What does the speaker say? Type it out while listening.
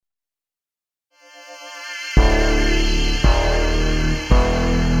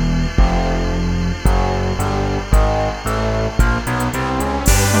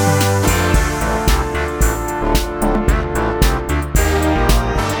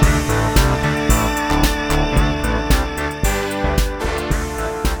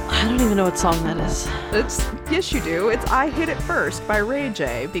know what song that is. Yes, you do. It's I Hit It First by Ray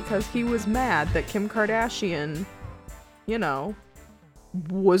J, because he was mad that Kim Kardashian,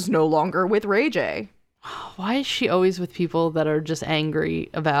 was no longer with Ray J. Why is she always with people that are just angry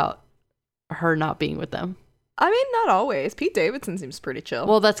about her not being with them? I mean, not always. Pete Davidson seems pretty chill.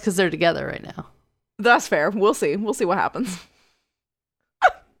 Well, that's because they're together right now. That's fair. We'll see. We'll see what happens.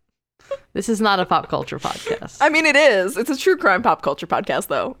 This is not a pop culture podcast. I mean, it is. It's a true crime pop culture podcast,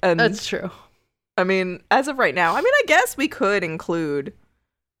 though. And that's true. I mean, as of right now, I guess we could include.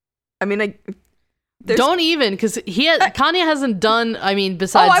 Don't even, because Kanye hasn't done. I mean,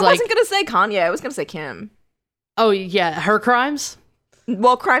 besides, I wasn't gonna say Kanye. I was gonna say Kim. Oh yeah, her crimes.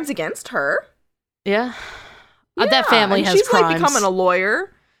 Well, crimes against her. Yeah, that family has she's crimes. Like becoming a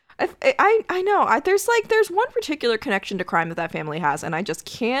lawyer. I know. There's one particular connection to crime that family has, and I just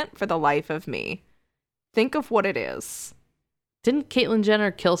can't, for the life of me, think of what it is. Didn't Caitlyn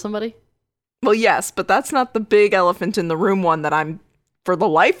Jenner kill somebody? Well, yes, but that's not the big elephant in the room one that I'm, for the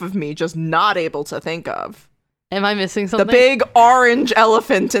life of me, just not able to think of. Am I missing something? The big orange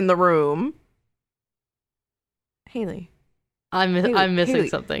elephant in the room. Haley. I'm missing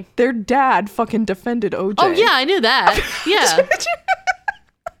something. Their dad fucking defended OJ. Oh, yeah, I knew that. Yeah.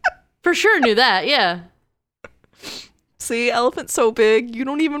 For sure knew that, yeah. See, elephant's so big, you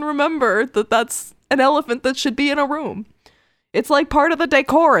don't even remember that that's an elephant that should be in a room. It's like part of the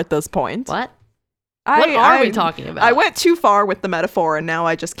decor at this point. What? What are we talking about? I went too far with the metaphor, and now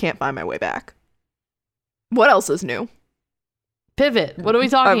I just can't find my way back. What else is new? Pivot. What are we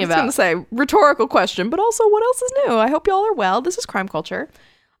talking about? I was going to say, rhetorical question, but also what else is new? I hope y'all are well. This is Crime Culture.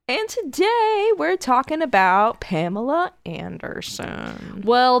 And today we're talking about Pamela Anderson.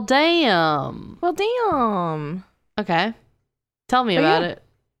 Well, damn. Okay. Tell me about it.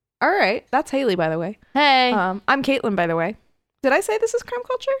 All right. That's Haley, by the way. Hey. I'm Caitlin, by the way. Did I say this is Crime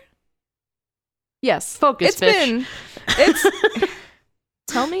Culture? Yes. Focus, bitch.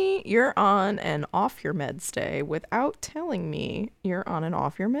 Tell me you're on an off your meds day without telling me you're on an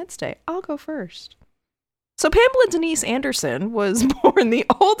off your meds day. I'll go first. So Pamela Denise Anderson was born the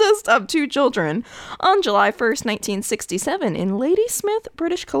oldest of two children on July 1st, 1967 in Ladysmith,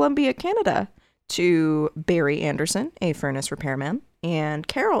 British Columbia, Canada, to Barry Anderson, a furnace repairman, and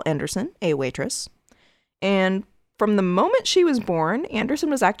Carol Anderson, a waitress. And from the moment she was born,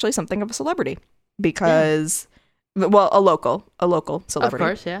 Anderson was actually something of a celebrity because, well, a local celebrity. Of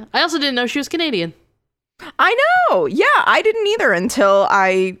course, yeah. I also didn't know she was Canadian. I know. Yeah, I didn't either until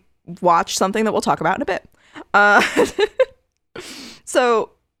I watched something that we'll talk about in a bit.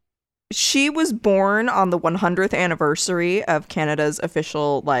 So she was born on the 100th anniversary of Canada's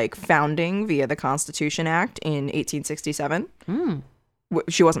official founding via the Constitution Act in 1867.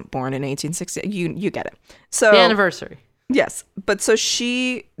 She wasn't born in 1860. You get it. So the anniversary. Yes, but so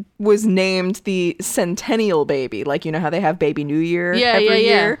she was named the Centennial Baby, how they have Baby New Year every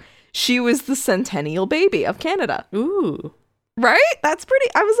year. She was the Centennial Baby of Canada. Ooh. Right? That's pretty.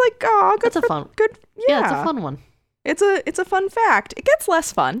 I was like, oh, good. That's a fun. Good. Yeah, it's a fun one. It's a fun fact. It gets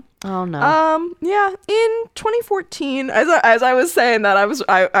less fun. Oh no. Yeah. In 2014, as I was saying that,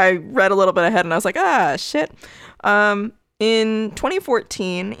 I read a little bit ahead and I was like, shit. In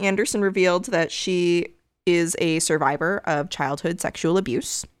 2014, Anderson revealed that she is a survivor of childhood sexual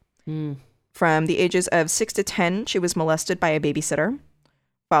abuse. From the ages of 6 to 10, she was molested by a babysitter,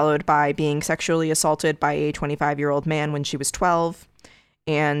 followed by being sexually assaulted by a 25-year-old man when she was 12.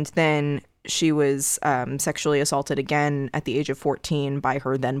 And then she was sexually assaulted again at the age of 14 by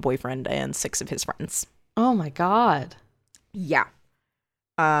her then boyfriend and 6 of his friends. Oh my God. Yeah.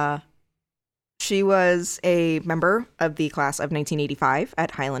 She was a member of the class of 1985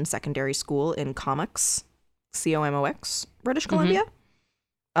 at Highland Secondary School in Comox, C-O-M-O-X, British Columbia,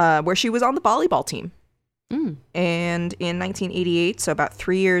 where she was on the volleyball team. And in 1988, so about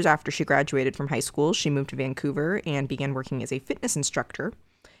 3 years after she graduated from high school, she moved to Vancouver and began working as a fitness instructor.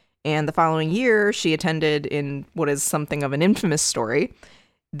 And the following year, she attended, in what is something of an infamous story,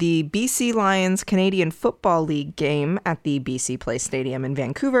 the BC Lions Canadian Football League game at the BC Place Stadium in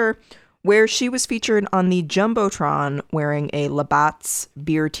Vancouver, where she was featured on the Jumbotron wearing a Labatt's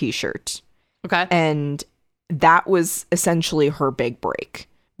beer t-shirt. Okay. And that was essentially her big break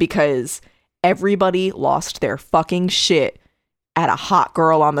because everybody lost their fucking shit at a hot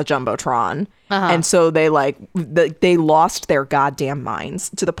girl on the Jumbotron. And so they lost their goddamn minds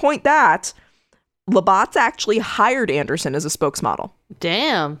to the point that Labatt's actually hired Anderson as a spokesmodel.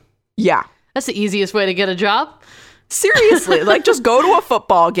 Damn. Yeah. That's the easiest way to get a job. Seriously, just go to a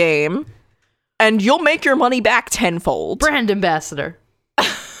football game and you'll make your money back tenfold. Brand ambassador.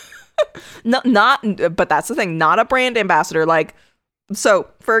 But that's the thing, not a brand ambassador. So,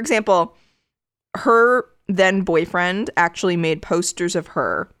 for example, her then boyfriend actually made posters of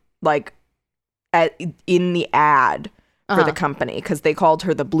her, like, in the ad for the company, because they called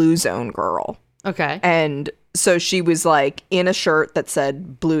her the Blue Zone girl. Okay. And so she was, like, in a shirt that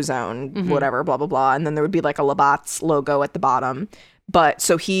said Blue Zone, whatever, blah, blah, blah. And then there would be, like, a Labatt's logo at the bottom. But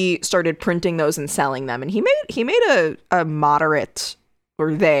so he started printing those and selling them. And he made a moderate,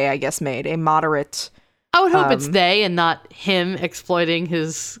 or they, I guess, made a moderate. I would hope it's they and not him exploiting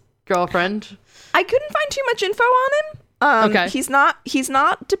his girlfriend. I couldn't find too much info on him. Okay. He's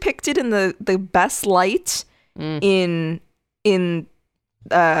not depicted in the best light in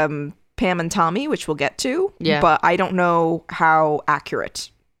Pam and Tommy, which we'll get to. Yeah. But I don't know how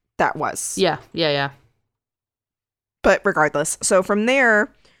accurate that was. Yeah. But regardless, so from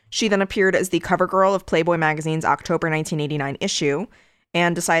there, she then appeared as the cover girl of Playboy magazine's October 1989 issue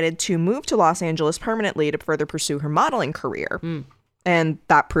and decided to move to Los Angeles permanently to further pursue her modeling career. And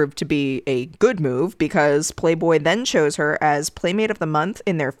that proved to be a good move because Playboy then chose her as Playmate of the Month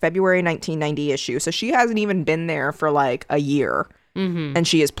in their February 1990 issue. So she hasn't even been there for like a year. And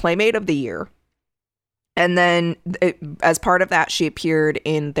she is Playmate of the Year. And then as part of that, she appeared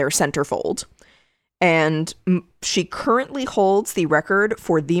in their Centerfold. And she currently holds the record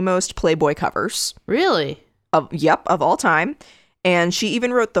for the most Playboy covers. Really? Of all time. And she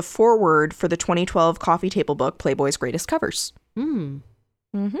even wrote the foreword for the 2012 coffee table book, Playboy's Greatest Covers. So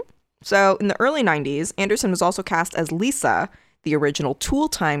in the early 90s, Anderson was also cast as Lisa, the original Tool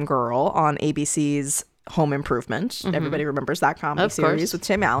Time girl on ABC's Home Improvement. Everybody remembers that comedy series with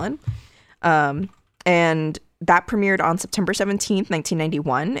Tim Allen. And that premiered on September 17th,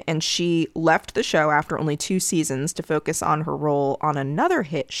 1991, and she left the show after only 2 seasons to focus on her role on another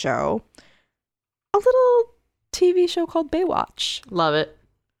hit show, a little TV show called Baywatch. Love it.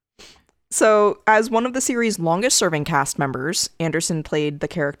 So, as one of the series' longest-serving cast members, Anderson played the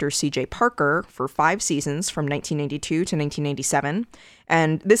character CJ Parker for 5 seasons from 1992 to 1997,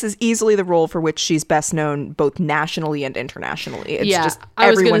 and this is easily the role for which she's best known both nationally and internationally. It's just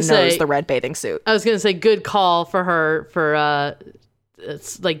everyone knows the red bathing suit. I was going to say good call for her for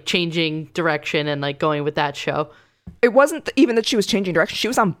it's like changing direction and like going with that show. It wasn't even that she was changing direction. She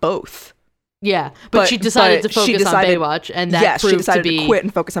was on both. Yeah, but she decided to focus on Baywatch, and that proved she decided to be... quit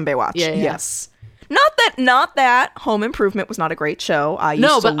and focus on Baywatch. Yeah. Yes. Not that Home Improvement was not a great show. I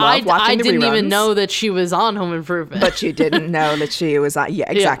used to love watching the reruns. I didn't even know that she was on Home Improvement. But you didn't know that she was on... Yeah,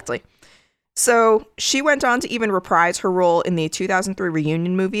 exactly. Yeah. So she went on to even reprise her role in the 2003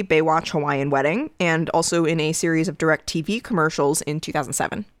 reunion movie Baywatch Hawaiian Wedding, and also in a series of DirecTV commercials in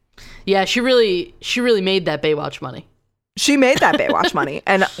 2007. Yeah, she really made that Baywatch money. She made that Baywatch money,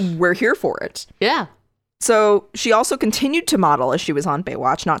 and we're here for it. Yeah. So she also continued to model as she was on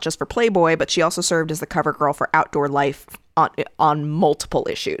Baywatch, not just for Playboy, but she also served as the cover girl for Outdoor Life on multiple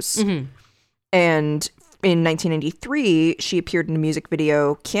issues. And in 1993, she appeared in a music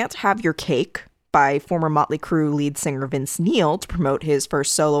video, Can't Have Your Cake, by former Motley Crue lead singer Vince Neil to promote his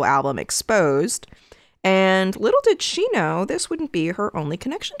first solo album, Exposed. And little did she know this wouldn't be her only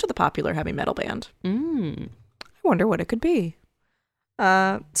connection to the popular heavy metal band. I wonder what it could be.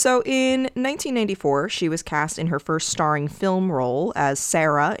 So in 1994, she was cast in her first starring film role as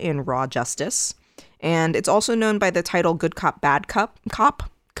Sarah in Raw Justice. And it's also known by the title Good Cop, Bad Cop.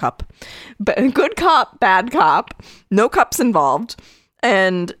 Good Cop, Bad Cop. No cups involved.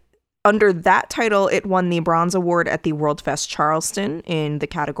 And under that title, it won the Bronze Award at the World Fest Charleston in the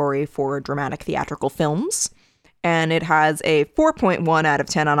category for dramatic theatrical films. And it has a 4.1 out of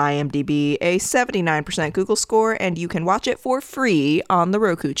 10 on IMDb, a 79% Google score, and you can watch it for free on the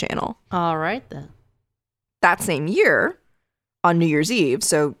Roku channel. All right, then. That same year, on New Year's Eve,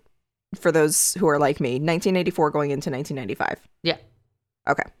 so for those who are like me, 1984 going into 1995. Yeah.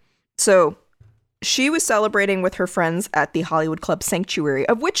 Okay. So she was celebrating with her friends at the Hollywood Club Sanctuary,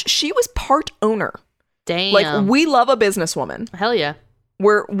 of which she was part owner. Damn. Like, we love a businesswoman. Hell yeah.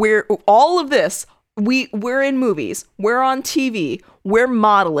 We're all of this... We're in movies, we're on TV, we're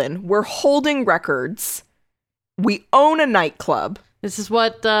modeling, we're holding records, we own a nightclub. This is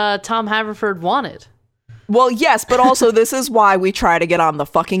what Tom Haverford wanted. Well, yes, but also this is why we try to get on the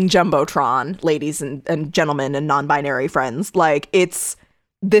fucking Jumbotron, ladies and gentlemen and non-binary friends. Like, this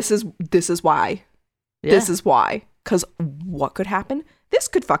is why. Yeah. This is why. Because what could happen? This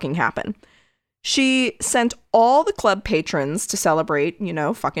could fucking happen. She sent all the club patrons to celebrate,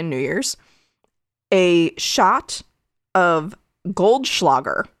 fucking New Year's, a shot of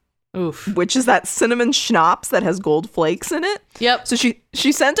Goldschlager, which is that cinnamon schnapps that has gold flakes in it. Yep. So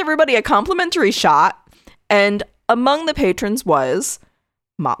she sent everybody a complimentary shot, and among the patrons was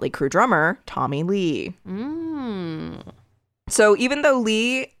Motley Crue drummer Tommy Lee. So even though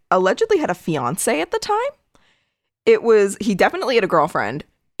Lee allegedly had a fiance at the time, he definitely had a girlfriend.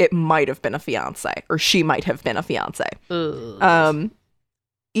 It might have been a fiance, or she might have been a fiance.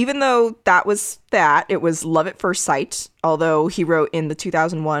 Even though it was love at first sight, although he wrote in the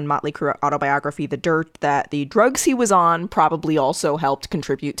 2001 Motley Crue autobiography, The Dirt, that the drugs he was on probably also helped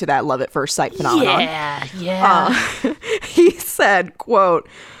contribute to that love at first sight phenomenon. Yeah. He said, quote,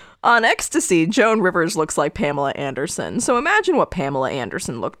 "On ecstasy, Joan Rivers looks like Pamela Anderson. So imagine what Pamela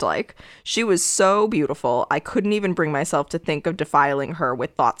Anderson looked like. She was so beautiful, I couldn't even bring myself to think of defiling her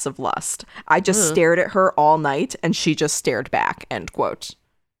with thoughts of lust. I just stared at her all night, and she just stared back," end quote.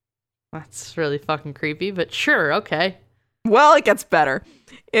 That's really fucking creepy, but sure, okay. Well, it gets better.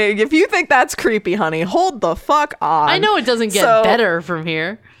 If you think that's creepy, honey, hold the fuck on. I know it doesn't get better from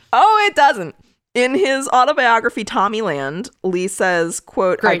here. Oh, it doesn't. In his autobiography, Tommyland, Lee says,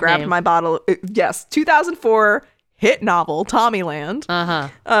 quote, Great "I grabbed name. my bottle." Yes, 2004 hit novel, Tommyland.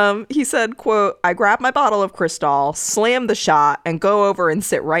 He said, quote, "I grabbed my bottle of Cristal, slam the shot, and go over and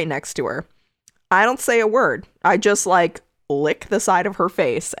sit right next to her. I don't say a word. I just lick the side of her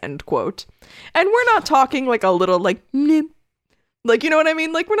face," end quote. And we're not talking like a little nip. You know what I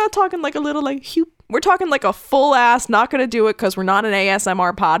mean? We're not talking like a little whoop. We're talking like a full ass, not gonna do it because we're not an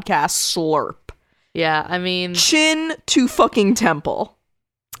ASMR podcast, slurp. Yeah, I mean, Chin to fucking temple.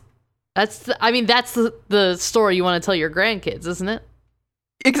 that's the story you want to tell your grandkids, isn't it?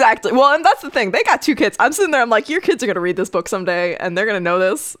 Exactly. Well, and that's the thing. They got 2 kids. I'm sitting there, I'm like, your kids are gonna read this book someday and they're gonna know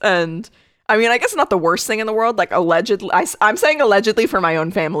this. And I mean, I guess not the worst thing in the world. Allegedly, I'm saying allegedly for my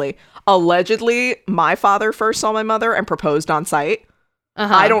own family. Allegedly, my father first saw my mother and proposed on sight.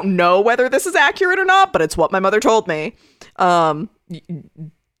 I don't know whether this is accurate or not, but it's what my mother told me. Dad,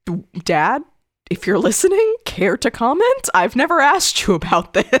 if you're listening, care to comment? I've never asked you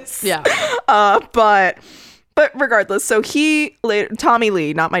about this. Yeah. But regardless, so Tommy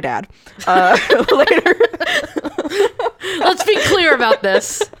Lee, not my dad, later. Let's be clear about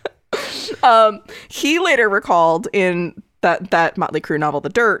this. He later recalled in that Motley Crue novel, The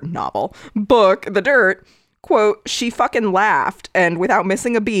Dirt book, The Dirt, quote, "She fucking laughed and without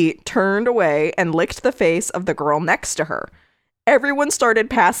missing a beat, turned away and licked the face of the girl next to her. Everyone started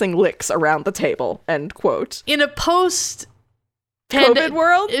passing licks around the table," end quote. In a post COVID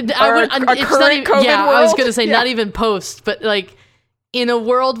world? It's not even, COVID yeah, world? I was gonna say not even post, but in a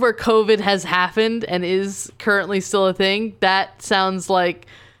world where COVID has happened and is currently still a thing, that sounds like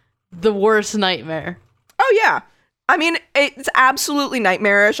the worst nightmare. Oh yeah. I mean, it's absolutely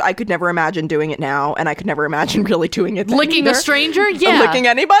nightmarish. I could never imagine doing it now, and I could never imagine really doing it then Licking either. a stranger? Yeah. Licking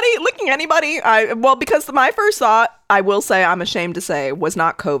anybody. Because my first thought, I will say, I'm ashamed to say, was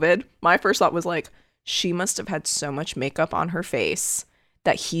not COVID. My first thought was she must have had so much makeup on her face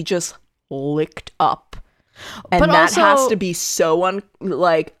that he just licked up. And but that also, has to be so if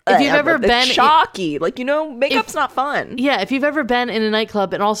you've ever been shocky, makeup's not fun. Yeah, if you've ever been in a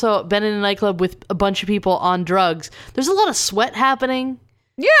nightclub and also been in a nightclub with a bunch of people on drugs, there's a lot of sweat happening.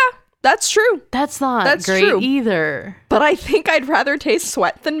 Yeah, that's true. That's great true. either. But I think I'd rather taste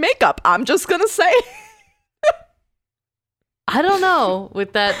sweat than makeup. I'm just gonna say. I don't know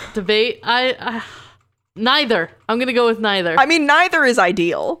with that debate. Neither. I'm gonna go with neither. I mean, neither is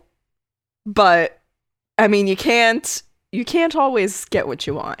ideal, but I mean, you can't always get what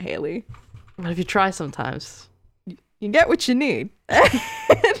you want, Haley. But if you try sometimes, you get what you need.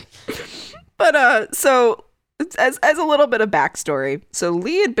 But so as a little bit of backstory, so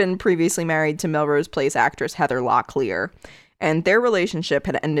Lee had been previously married to Melrose Place actress Heather Locklear, and their relationship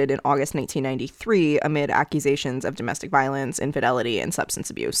had ended in August 1993 amid accusations of domestic violence, infidelity, and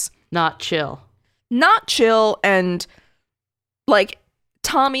substance abuse. Not chill, and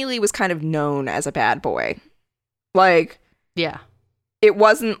Tommy Lee was kind of known as a bad boy. Yeah. It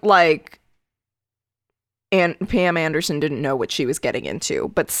wasn't and Pam Anderson didn't know what she was getting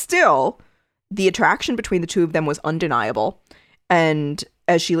into, but still, the attraction between the two of them was undeniable. And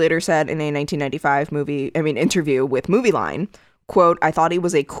as she later said in a 1995 interview with Movie Line, quote, "I thought he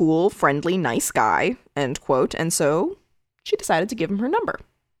was a cool, friendly, nice guy," end quote. And so she decided to give him her number.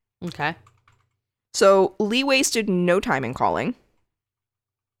 Okay. So Lee wasted no time in calling.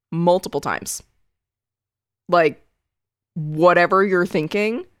 Multiple times. Whatever you're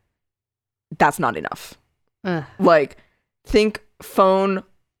thinking, that's not enough. Think phone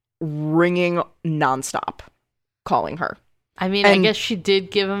ringing nonstop, calling her. I mean, I guess she did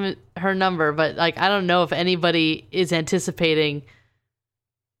give him her number, but I don't know if anybody is anticipating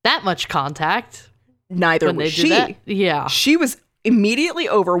that much contact. Neither was she. Yeah. She was immediately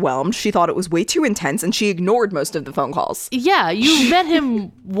overwhelmed. She thought it was way too intense, and she ignored most of the phone calls. Yeah, you met him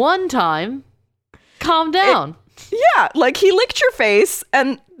one time. Calm down. Yeah, like he licked your face,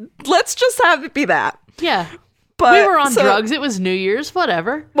 and let's just have it be that. Yeah. But We were on drugs. It was New Year's,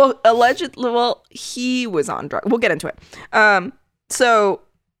 whatever. Well, allegedly, he was on drugs. We'll get into it. So,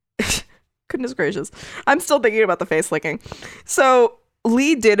 goodness gracious, I'm still thinking about the face licking. So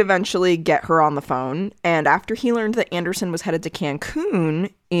Lee did eventually get her on the phone, and after he learned that Anderson was headed to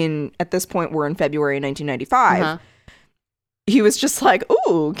Cancun at this point we're in February 1995. He was just like,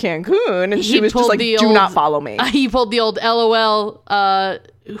 ooh, Cancun. And she was just like, do not follow me. He pulled the old LOL,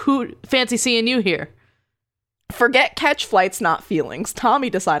 who fancy seeing you here. Forget catch flights, not feelings. Tommy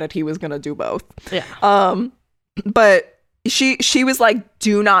decided he was going to do both. Yeah. But she was like,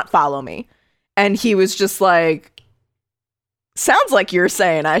 do not follow me. And he was just like, sounds like you're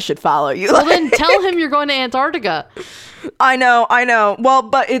saying I should follow you. Well, then tell him you're going to Antarctica. I know. Well,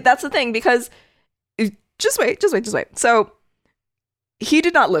 but that's the thing, because just wait. So he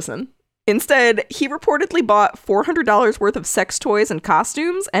did not listen. Instead, he reportedly bought $400 worth of sex toys and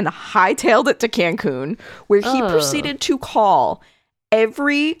costumes and hightailed it to Cancun, where he proceeded to call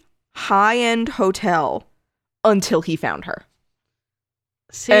every high-end hotel until he found her.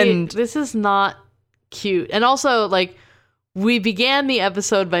 See, this is not cute. And also, like, we began the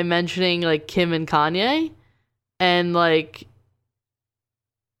episode by mentioning, like, Kim and Kanye. And, like,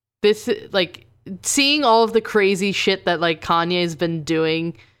 this, like, seeing all of the crazy shit that, like, Kanye's been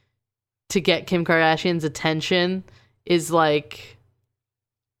doing to get Kim Kardashian's attention is, like,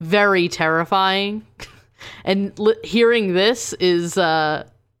 very terrifying. And hearing this is not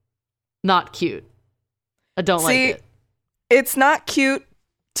cute. I don't like it. It's not cute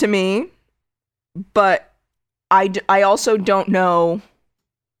to me, but I also don't know.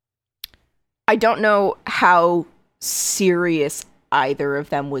 I don't know how serious either of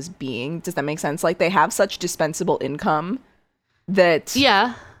them was being. Does that make sense? Like, they have such dispensable income that,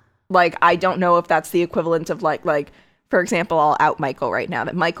 yeah, like, I don't know if that's the equivalent of like for example, I'll out Michael right now.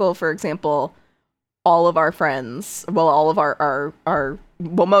 That Michael, for example, all of our friends, well, all of our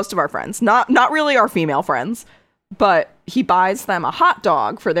well, most of our friends, not really our female friends, but he buys them a hot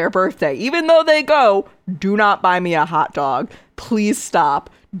dog for their birthday, even though they go, do not buy me a hot dog. Please stop.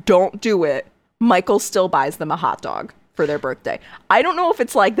 Don't do it. Michael still buys them a hot dog for their birthday. I don't know if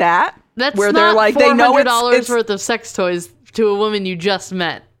it's like that. That's where not they're like, they know $400 worth of sex toys to a woman you just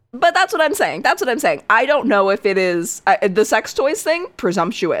met. But that's what I'm saying. I don't know if it is the sex toys thing,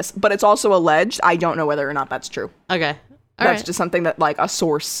 presumptuous, but it's also alleged. I don't know whether or not that's true. Okay. That's just something that, like, a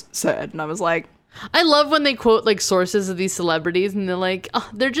source said. And I was like, I love when they quote, like, sources of these celebrities and they're like, oh,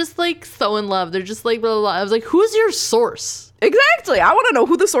 they're just, like, so in love. They're just, like, blah, blah, blah. I was like, who's your source? Exactly. I want to know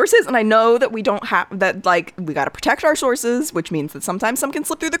who the source is. And I know that we don't have that, like, we got to protect our sources, which means that sometimes some can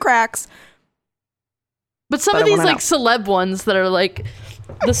slip through the cracks. But some of these, like, celeb ones that are, like,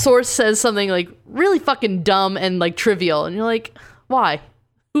 the source says something, like, really fucking dumb and, like, trivial. And you're like, why?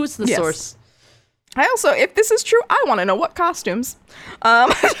 Who's the source? I also, if this is true, I want to know what costumes.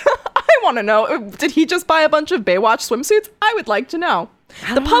 I want to know, did he just buy a bunch of Baywatch swimsuits? I would like to know.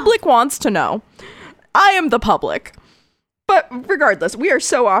 The public wants to know. I am the public. But regardless, we are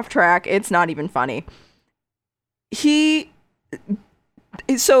so off track, it's not even funny. He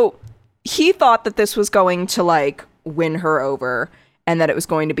thought that this was going to, like, win her over and that it was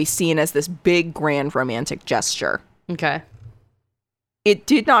going to be seen as this big, grand romantic gesture. Okay. It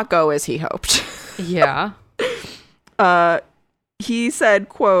did not go as he hoped. Yeah. He said,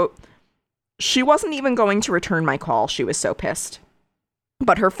 quote, she wasn't even going to return my call. She was so pissed.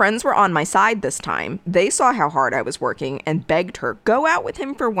 But her friends were on my side this time. They saw how hard I was working and begged her, go out with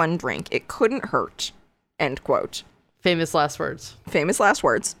him for one drink. It couldn't hurt. End quote. Famous last words. Famous last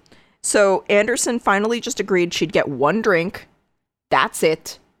words. So Anderson finally just agreed she'd get one drink. That's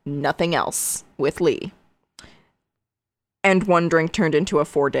it. Nothing else with Lee. And one drink turned into a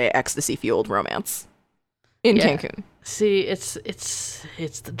 4-day ecstasy-fueled romance in Cancun. See, it's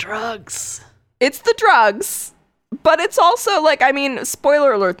the drugs. It's the drugs, but it's also, like, I mean,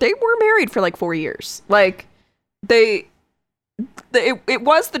 spoiler alert, they were married for, like, 4 years. Like, it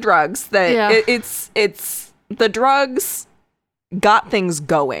was the drugs that it's the drugs got things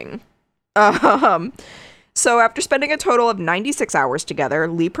going. So after spending a total of 96 hours together,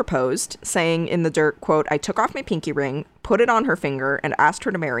 Lee proposed, saying in the dirt, quote, I took off my pinky ring, put it on her finger, and asked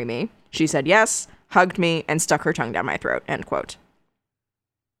her to marry me. She said yes, hugged me, and stuck her tongue down my throat, end quote.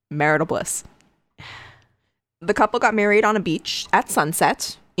 Marital bliss. The couple got married on a beach at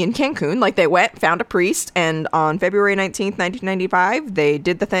sunset in Cancun. Like, they went, found a priest, and on February 19th, 1995, they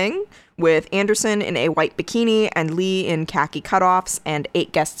did the thing with Anderson in a white bikini and Lee in khaki cutoffs and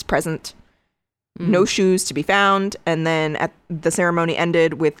 8 guests present. No shoes to be found. And then the ceremony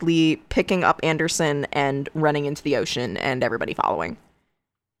ended with Lee picking up Anderson and running into the ocean and everybody following.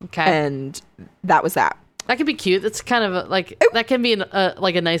 Okay. And that was that. That could be cute. That's kind of that can be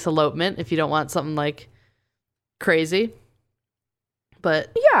like a nice elopement if you don't want something like crazy.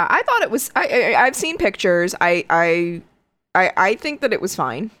 But yeah, I thought it was. I've seen pictures. I think that it was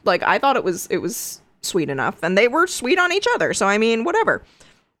fine. Like, I thought it was sweet enough, and they were sweet on each other. So I mean, whatever.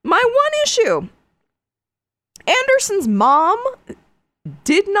 My one issue: Anderson's mom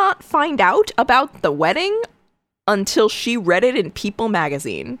did not find out about the wedding until she read it in People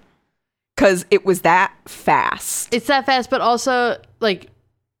magazine. Because it was that fast. It's that fast, but also, like,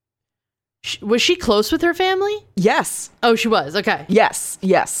 was she close with her family? Yes. Oh, she was. Okay. Yes.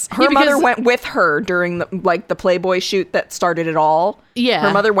 Her mother went with her during the Playboy shoot that started it all. Yeah.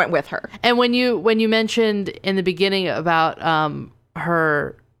 Her mother went with her. And when you mentioned in the beginning about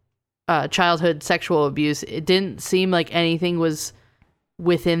her childhood sexual abuse, it didn't seem like anything was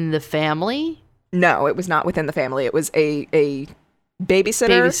within the family. No, it was not within the family. It was a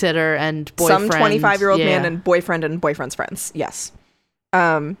babysitter and boyfriend. Some 25-year-old man and boyfriend's friends. Yes.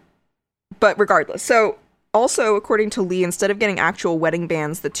 But regardless. So also, according to Lee, instead of getting actual wedding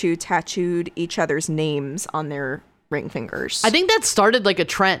bands, the two tattooed each other's names on their ring fingers. I think that started like a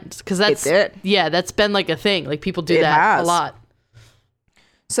trend because that's it did. Yeah, that's been like a thing. Like people do that a lot.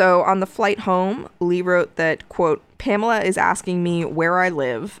 So on the flight home, Lee wrote that, quote, Pamela is asking me where I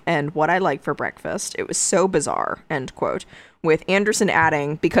live and what I like for breakfast. It was so bizarre, end quote. With Anderson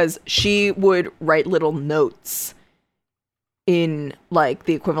adding, because she would write little notes in like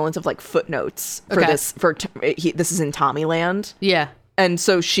the equivalent of like footnotes for this. This is in Tommyland. Yeah. And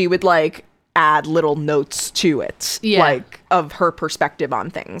so she would like add little notes to it, like of her perspective on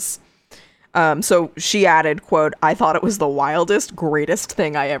things. So she added, quote, I thought it was the wildest, greatest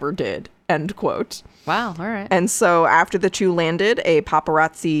thing I ever did, end quote. Wow, all right. And so after the two landed, a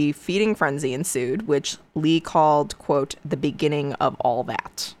paparazzi feeding frenzy ensued, which Lee called, quote, the beginning of all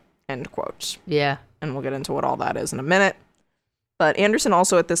that, end quote. Yeah. And we'll get into what all that is in a minute. But Anderson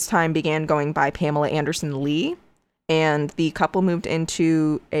also at this time began going by Pamela Anderson Lee, and the couple moved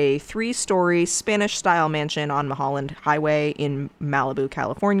into a 3-story Spanish-style mansion on Mulholland Highway in Malibu,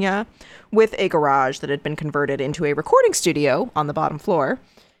 California, with a garage that had been converted into a recording studio on the bottom floor.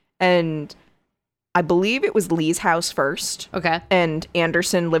 And I believe it was Lee's house first. Okay. And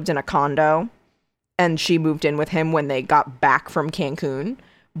Anderson lived in a condo, and she moved in with him when they got back from Cancun.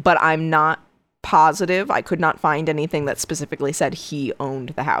 But I'm not positive. I could not find anything that specifically said he owned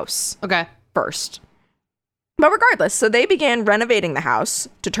the house. Okay. First. But regardless, so they began renovating the house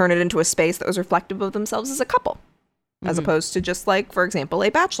to turn it into a space that was reflective of themselves as a couple, as opposed to just like, for example, a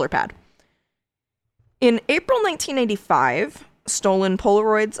bachelor pad. In April 1985, stolen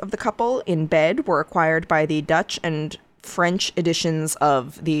Polaroids of the couple in bed were acquired by the Dutch and French editions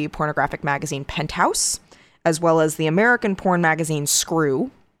of the pornographic magazine Penthouse, as well as the American porn magazine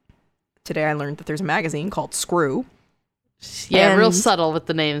Screw. Today I learned that there's a magazine called Screw. Yeah, real subtle with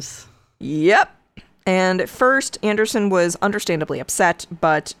the names. Yep. And at first, Anderson was understandably upset,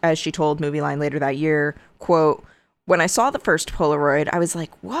 but as she told Movie Line later that year, quote, when I saw the first Polaroid, I was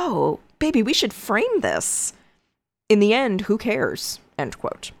like, whoa, baby, we should frame this. In the end, who cares? End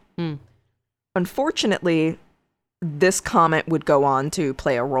quote. Unfortunately, this comment would go on to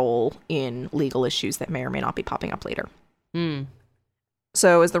play a role in legal issues that may or may not be popping up later.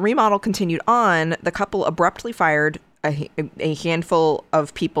 So as the remodel continued on, the couple abruptly fired a handful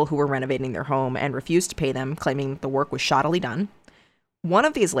of people who were renovating their home and refused to pay them, claiming the work was shoddily done. One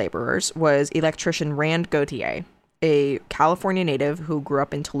of these laborers was electrician Rand Gauthier, a California native who grew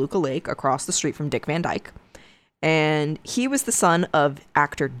up in Toluca Lake across the street from Dick Van Dyke. And he was the son of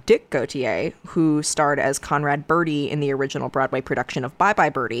actor Dick Gauthier, who starred as Conrad Birdie in the original Broadway production of Bye Bye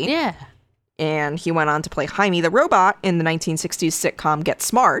Birdie. Yeah. And he went on to play Jaime the Robot in the 1960s sitcom Get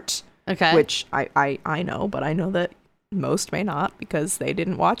Smart. Okay. Which I know, but I know that most may not because they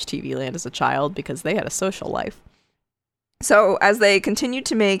didn't watch TV Land as a child because they had a social life. So as they continued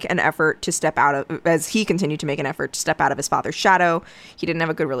to make an effort to step out of, as he continued to make an effort to step out of his father's shadow, he didn't have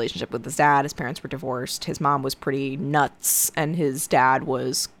a good relationship with his dad. His parents were divorced. His mom was pretty nuts, and his dad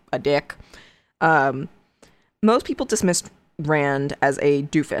was a dick. Most people dismissed Rand as a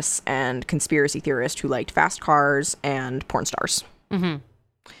doofus and conspiracy theorist who liked fast cars and porn stars.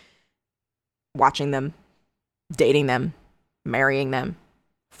 Watching them, dating them, marrying them,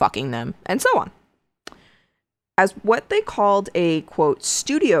 fucking them, and so on. As what they called a, quote,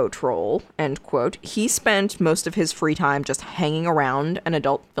 studio troll, end quote, he spent most of his free time just hanging around an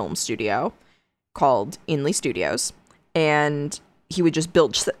adult film studio called Inley Studios, and he would just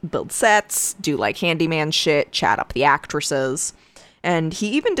build sets, do like handyman shit, chat up the actresses. And he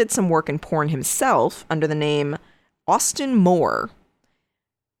even did some work in porn himself under the name Austin Moore,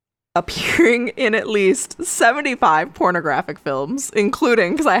 appearing in at least 75 pornographic films,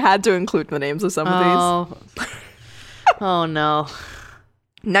 including, because I had to include the names of some of these. Oh, no.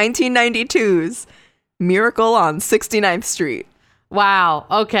 1992's Miracle on 69th Street. Wow.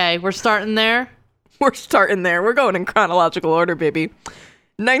 Okay, we're starting there. We're starting there. We're going in chronological order, baby.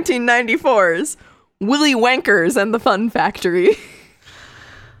 1994's Willy Wankers and the Fun Factory.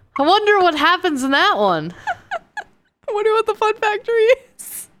 I wonder what happens in that one. I wonder what the Fun Factory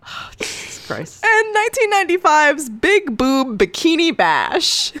is. Oh, Jesus Christ. And 1995's Big Boob Bikini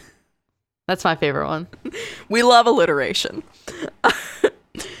Bash. That's my favorite one. We love alliteration.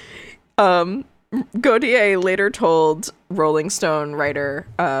 Gautier later told Rolling Stone writer,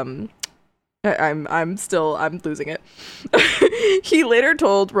 I'm losing it. He later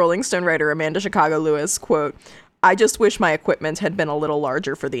told Rolling Stone writer Amanda Chicago Lewis, quote, "I just wish my equipment had been a little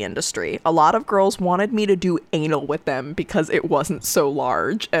larger for the industry. A lot of girls wanted me to do anal with them because it wasn't so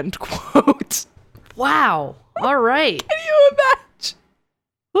large," end quote. Wow. All right. Can you imagine?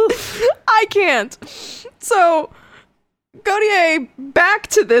 I can't. So Gautier, back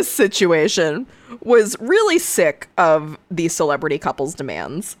to this situation, was really sick of these celebrity couples'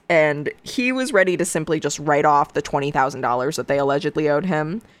 demands, and he was ready to simply just write off the $20,000 that they allegedly owed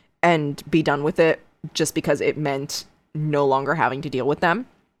him and be done with it, just because it meant no longer having to deal with them.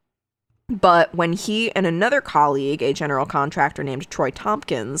 But when he and another colleague, a general contractor named Troy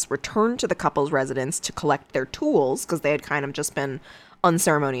Tompkins, returned to the couple's residence to collect their tools, because they had kind of just been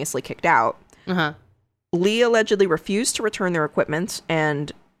unceremoniously kicked out, Lee allegedly refused to return their equipment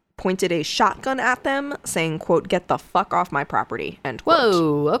and pointed a shotgun at them, saying, quote, "Get the fuck off my property," end quote.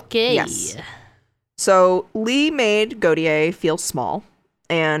 Whoa, okay. Yes. So Lee made Gautier feel small,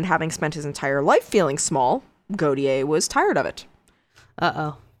 and having spent his entire life feeling small, Gautier was tired of it.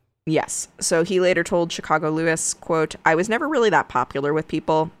 Uh-oh. Yes. So he later told Chicago Lewis, quote, "I was never really that popular with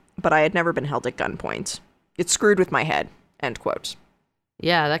people, but I had never been held at gunpoint. It screwed with my head," end quote.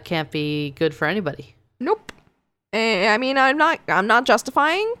 Yeah, that can't be good for anybody. Nope. I mean, I'm not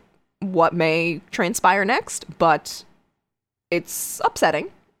justifying what may transpire next, but it's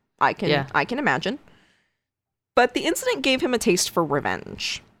upsetting. I can imagine. But the incident gave him a taste for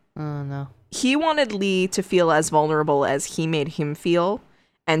revenge. Oh, no. He wanted Lee to feel as vulnerable as he made him feel,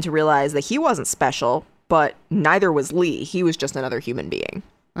 and to realize that he wasn't special, but neither was Lee. He was just another human being.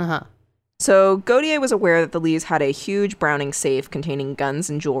 Uh-huh. So Gautier was aware that the Lees had a huge Browning safe containing guns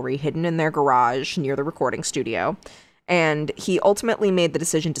and jewelry hidden in their garage near the recording studio, and he ultimately made the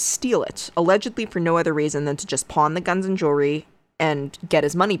decision to steal it, allegedly for no other reason than to just pawn the guns and jewelry and get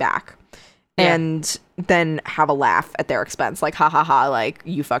his money back. Yeah. And then have a laugh at their expense, like, ha ha ha, like,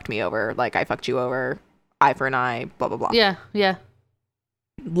 you fucked me over, like, I fucked you over, eye for an eye, blah blah blah. Yeah, yeah.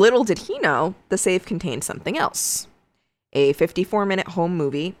 Little did he know, the safe contained something else. A 54-minute home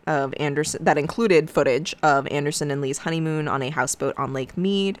movie of Anderson that included footage of Anderson and Lee's honeymoon on a houseboat on Lake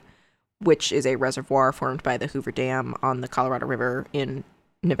Mead, which is a reservoir formed by the Hoover Dam on the Colorado River in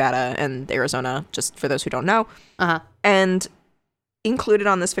Nevada and Arizona, just for those who don't know. Uh-huh. And included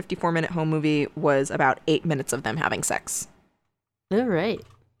on this 54-minute home movie was about 8 minutes of them having sex. All right.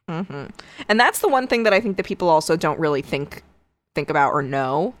 Mm-hmm. And that's the one thing that I think that people also don't really think about or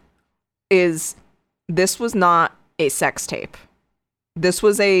know, is this was not a sex tape. This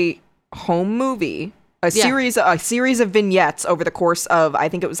was a home movie, a series of vignettes over the course of, I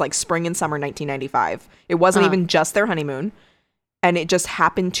think it was like spring and summer 1995. It wasn't even just their honeymoon, and it just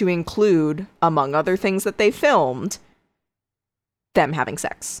happened to include, among other things that they filmed, them having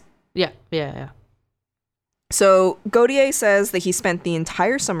sex. Yeah. So Gautier says that he spent the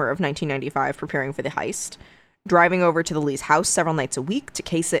entire summer of 1995 preparing for the heist, driving over to the Lee's house several nights a week to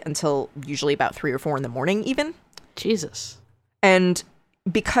case it until usually about 3 or 4 in the morning even. Jesus. And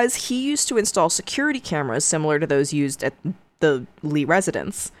because he used to install security cameras similar to those used at the Lee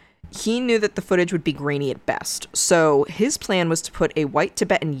residence, he knew that the footage would be grainy at best. So his plan was to put a white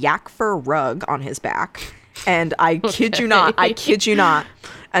Tibetan yak fur rug on his back. And I kid you not,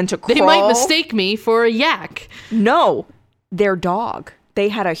 and to crawl... They might mistake me for a yak. No, their dog. They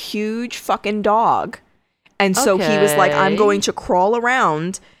had a huge fucking dog. And so he was like, I'm going to crawl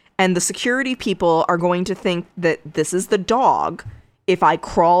around, and the security people are going to think that this is the dog if I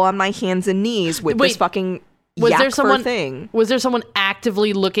crawl on my hands and knees with this fucking yak fur thing. Was there someone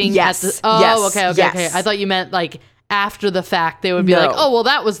actively looking at the... Oh, yes, okay. I thought you meant, like, after the fact, they would be like, oh, well,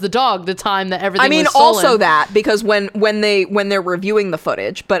 that was the dog the time that everything was stolen. Also that, because when they're reviewing the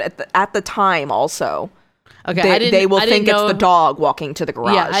footage, but at the time also... Okay, they will think it's the dog walking to the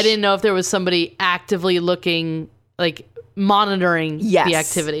garage. Yeah, I didn't know if there was somebody actively looking, like monitoring the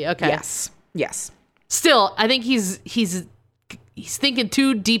activity. Okay. Yes. Still, I think he's thinking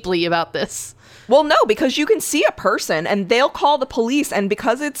too deeply about this. Well, no, because you can see a person and they'll call the police, and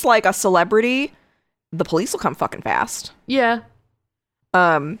because it's like a celebrity, the police will come fucking fast. Yeah.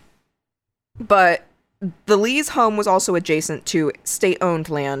 But the Lee's home was also adjacent to state-owned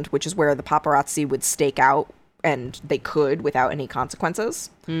land, which is where the paparazzi would stake out, and they could without any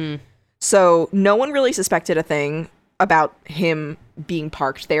consequences. So no one really suspected a thing about him being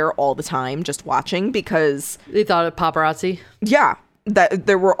parked there all the time, just watching, because they thought of paparazzi. Yeah, that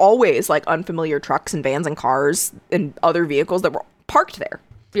there were always like unfamiliar trucks and vans and cars and other vehicles that were parked there.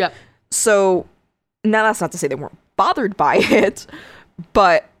 Yeah. So now that's not to say they weren't bothered by it,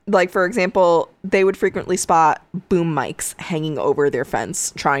 but like, for example, they would frequently spot boom mics hanging over their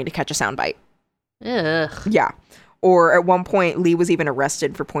fence trying to catch a soundbite. Ugh. Yeah. Or at one point, Lee was even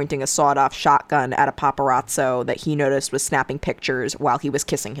arrested for pointing a sawed-off shotgun at a paparazzo that he noticed was snapping pictures while he was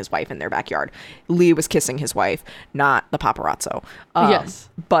kissing his wife in their backyard. Lee was kissing his wife, not the paparazzo. Yes.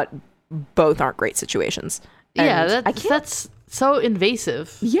 But both aren't great situations. And yeah, that's so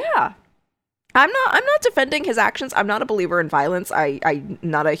invasive. Yeah. I'm not defending his actions. I'm not a believer in violence. I'm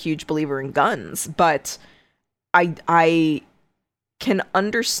not a huge believer in guns, but I can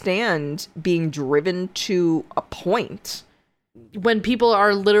understand being driven to a point when people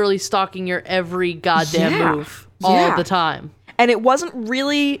are literally stalking your every goddamn move all the time. And it wasn't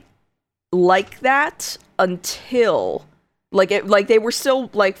really like that until like they were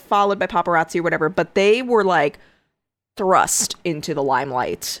still like followed by paparazzi or whatever, but they were like thrust into the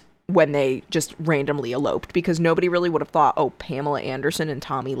limelight when they just randomly eloped, because nobody really would have thought, oh, Pamela Anderson and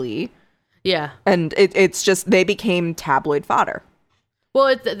Tommy Lee. Yeah. And it's just, they became tabloid fodder.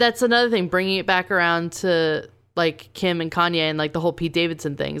 Well, that's another thing, bringing it back around to like Kim and Kanye and like the whole Pete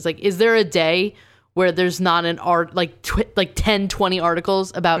Davidson thing. It's like, is there a day where there's not an like 10, 20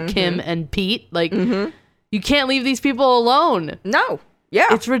 articles about Kim and Pete? Like, you can't leave these people alone. No.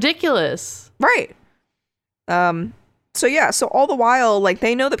 Yeah. It's ridiculous. Right. So all the while, like,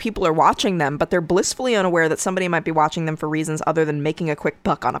 they know that people are watching them, but they're blissfully unaware that somebody might be watching them for reasons other than making a quick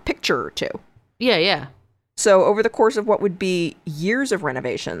buck on a picture or two. Yeah. So over the course of what would be years of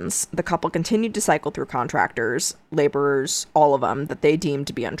renovations, the couple continued to cycle through contractors, laborers, all of them, that they deemed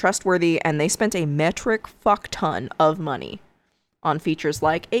to be untrustworthy, and they spent a metric fuck ton of money on features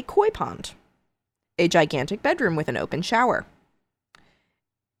like a koi pond, a gigantic bedroom with an open shower,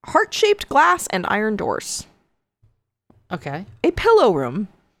 heart-shaped glass and iron doors. Okay. A pillow room.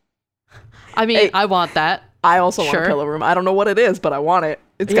 I mean, I want that. I also want a pillow room. I don't know what it is, but I want it.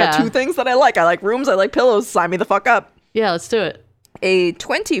 It's got two things that I like. I like rooms. I like pillows. Sign me the fuck up. Yeah, let's do it. A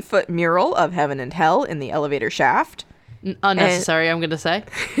 20-foot mural of heaven and hell in the elevator shaft. Unnecessary, I'm going to say.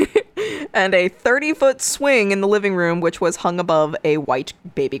 And a 30-foot swing in the living room, which was hung above a white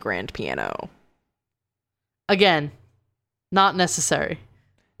baby grand piano. Again, not necessary.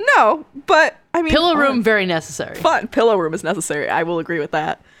 No, but I mean, pillow room, very necessary. Fun. Pillow room is necessary. I will agree with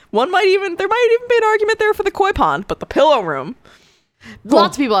that. There might even be an argument there for the koi pond, but the pillow room.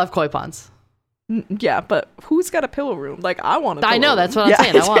 Lots of people have koi ponds. Yeah, but who's got a pillow room? Like, I want a pillow I know, room. that's what I'm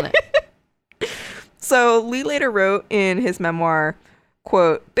saying. I want it. So Lee later wrote in his memoir,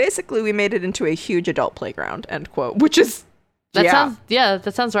 quote, basically we made it into a huge adult playground, end quote, which is, that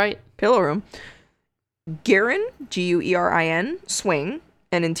sounds right. Pillow room. Guerin, Guerin, Swing,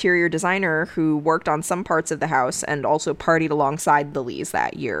 an interior designer who worked on some parts of the house and also partied alongside the Lees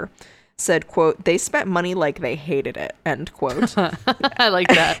that year, said, quote, they spent money like they hated it, end quote. I like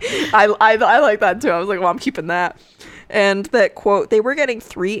that. I like that too. I was like, well, I'm keeping that. And that, quote, they were getting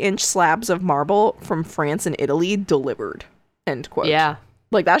 3-inch slabs of marble from France and Italy delivered, end quote. Yeah.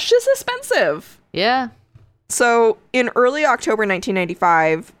 Like, that's just expensive. Yeah. So in early October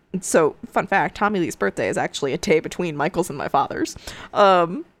 1995, so fun fact, Tommy Lee's birthday is actually a day between Michael's and my father's.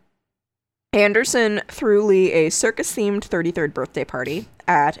 Anderson threw Lee a circus-themed 33rd birthday party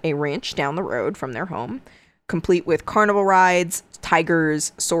at a ranch down the road from their home, complete with carnival rides,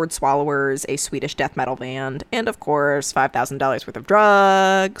 tigers, sword swallowers, a Swedish death metal band, and of course, $5,000 worth of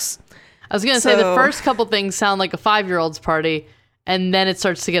drugs. I was going to say the first couple things sound like a 5-year-old's party, and then it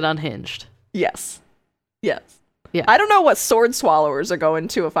starts to get unhinged. Yes. Yeah. I don't know what sword swallowers are going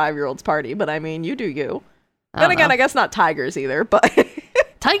to a 5-year-old's party, but I mean, you do you. Then again, I guess not tigers either, but...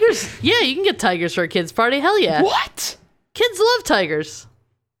 Tigers? Yeah, you can get tigers for a kid's party. Hell yeah. What? Kids love tigers.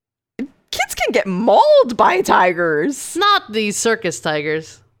 Kids can get mauled by tigers. Not these circus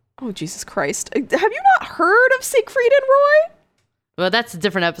tigers. Oh, Jesus Christ. Have you not heard of Siegfried and Roy? Well, that's a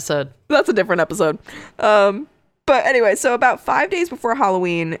different episode. That's a different episode. But anyway, so about 5 days before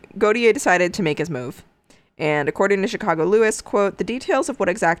Halloween, Gautier decided to make his move. And according to Chicago Lewis, quote, the details of what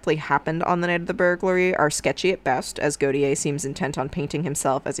exactly happened on the night of the burglary are sketchy at best, as Gautier seems intent on painting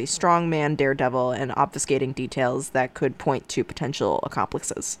himself as a strongman daredevil and obfuscating details that could point to potential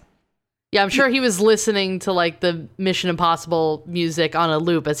accomplices. Yeah, I'm sure he was listening to, like, the Mission Impossible music on a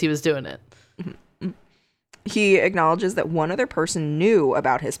loop as he was doing it. He acknowledges that one other person knew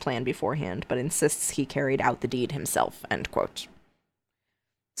about his plan beforehand, but insists he carried out the deed himself, end quote.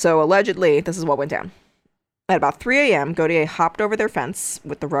 So allegedly, this is what went down. At about 3 a.m., Gautier hopped over their fence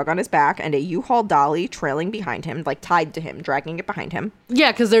with the rug on his back and a U-Haul dolly trailing behind him, like tied to him, dragging it behind him.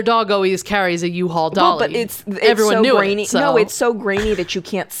 Yeah, because their dog always carries a U-Haul dolly. Well, but it's everyone so knew grainy. it. So. No, it's so grainy that you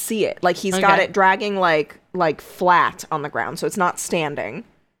can't see it. Like he's got it dragging like flat on the ground, so it's not standing.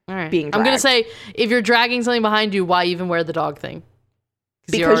 All right. Being dragged. I'm gonna say, if you're dragging something behind you, why even wear the dog thing?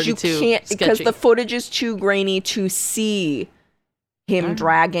 Because you can't. Because the footage is too grainy to see him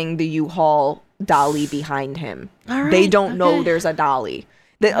dragging the U-Haul dolly behind him. They don't know there's a dolly.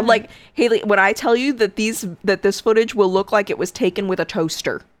 Like Haley, when I tell you that this footage will look like it was taken with a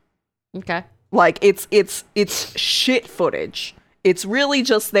toaster. Okay. Like it's shit footage. It's really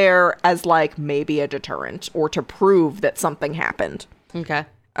just there as like maybe a deterrent or to prove that something happened. Okay.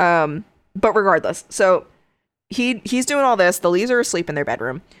 But regardless, so he's doing all this. The Lees are asleep in their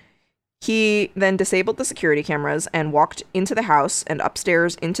bedroom. He then disabled the security cameras and walked into the house and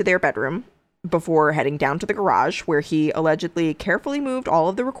upstairs into their bedroom before heading down to the garage, where he allegedly carefully moved all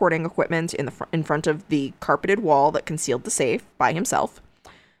of the recording equipment in front of the carpeted wall that concealed the safe by himself,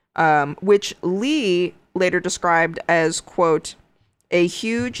 which Lee later described as, quote, a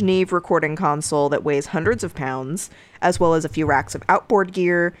huge Neve recording console that weighs hundreds of pounds, as well as a few racks of outboard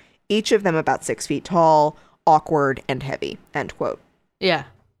gear, each of them about 6 feet tall, awkward, and heavy, end quote. Yeah.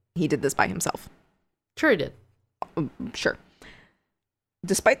 He did this by himself. Sure he did. Sure.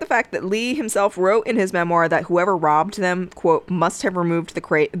 Despite the fact that Lee himself wrote in his memoir that whoever robbed them, quote, must have removed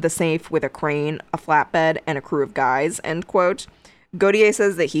the safe with a crane, a flatbed, and a crew of guys, end quote, Gautier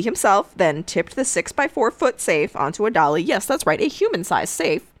says that he himself then tipped the 6x4 foot safe onto a dolly. Yes, that's right, a human-sized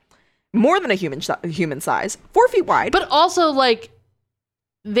safe. More than a human size. 4 feet wide. But also, like,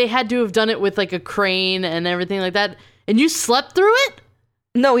 they had to have done it with, like, a crane and everything like that. And you slept through it?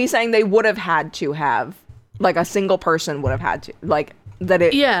 No, he's saying they would have had to have. Like, a single person would have had to. Like, that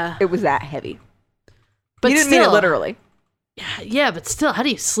it was that heavy. But he didn't mean it literally. Yeah, but still, how do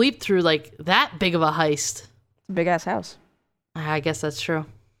you sleep through, like, that big of a heist? Big-ass house. I guess that's true.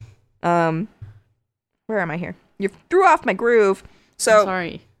 Where am I here? You threw off my groove. So I'm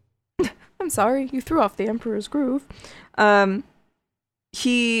sorry. I'm sorry. You threw off the Emperor's groove.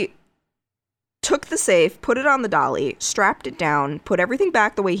 He took the safe, put it on the dolly, strapped it down, put everything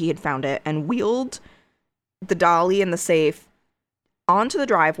back the way he had found it, and wheeled the dolly and the safe onto the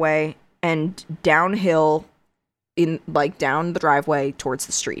driveway and downhill down the driveway towards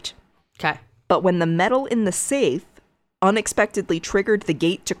the street. Okay. But when the metal in the safe unexpectedly triggered the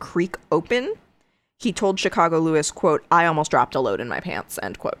gate to creak open, he told Chicago Lewis, quote, I almost dropped a load in my pants,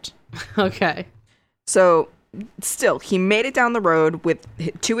 end quote. Okay. So still, he made it down the road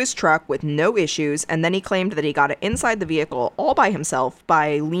to his truck with no issues, and then he claimed that he got it inside the vehicle all by himself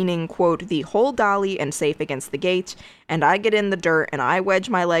by leaning, quote, the whole dolly and safe against the gate, and I get in the dirt and I wedge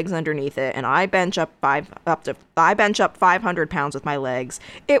my legs underneath it and I bench up 500 pounds with my legs.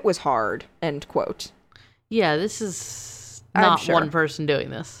 It was hard, end quote. Yeah, this is not one person doing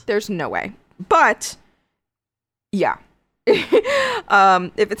this. There's no way. But yeah.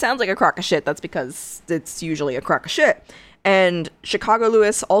 If it sounds like a crock of shit, that's because it's usually a crock of shit. And Chicago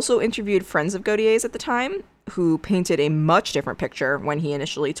Lewis also interviewed friends of Gautier's at the time who painted a much different picture when he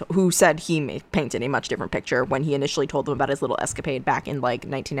initially painted a much different picture when he initially told them about his little escapade back in like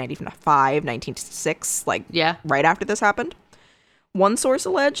 1995, 1996, right after this happened. One source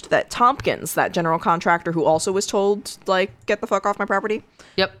alleged that Tompkins, that general contractor who also was told, like, get the fuck off my property.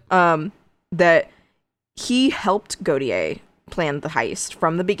 Yep. That he helped Gautier plan the heist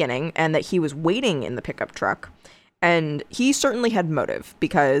from the beginning and that he was waiting in the pickup truck. And he certainly had motive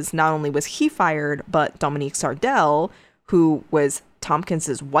because not only was he fired, but Dominique Sardell, who was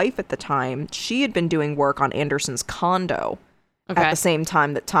Tompkins's wife at the time, she had been doing work on Anderson's condo at the same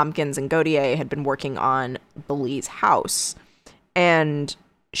time that Tompkins and Gautier had been working on the Lee's house. And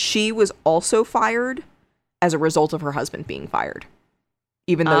she was also fired as a result of her husband being fired,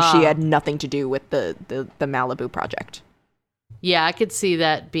 even though she had nothing to do with the Malibu project. Yeah, I could see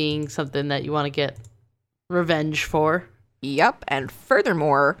that being something that you want to get revenge for. Yep. And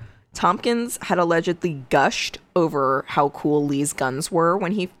furthermore, Tompkins had allegedly gushed over how cool Lee's guns were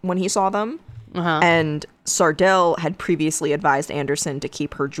when he saw them. And Sardell had previously advised Anderson to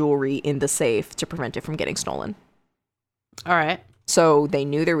keep her jewelry in the safe to prevent it from getting stolen. All right. So they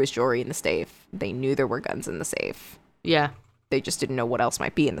knew there was jewelry in the safe. They knew there were guns in the safe. Yeah. They just didn't know what else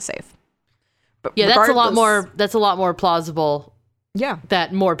might be in the safe. But yeah, that's a lot more plausible. Yeah.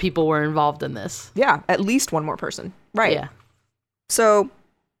 That more people were involved in this. Yeah, at least one more person. Right. Yeah. So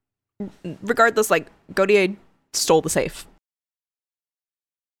regardless, like, Gautier stole the safe.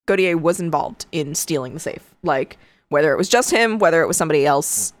 Gautier was involved in stealing the safe. Like, whether it was just him, whether it was somebody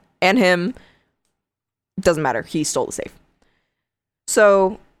else and him, doesn't matter. He stole the safe.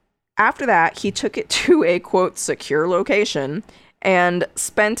 So after that, he took it to a, quote, secure location and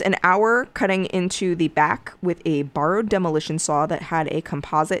spent an hour cutting into the back with a borrowed demolition saw that had a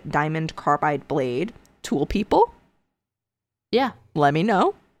composite diamond carbide blade. Tool people? Yeah. Let me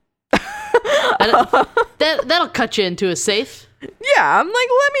know. That'll cut you into a safe. Yeah, I'm like,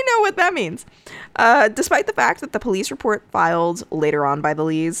 let me know what that means. Despite the fact that the police report filed later on by the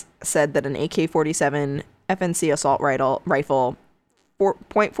Lees said that an AK-47 FNC assault rifle,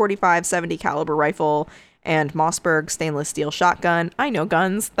 .45 70 caliber rifle, and Mossberg stainless steel shotgun. I know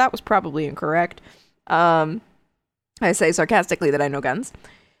guns. That was probably incorrect. I say sarcastically that I know guns.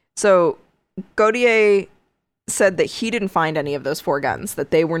 So Gautier said that he didn't find any of those 4 guns,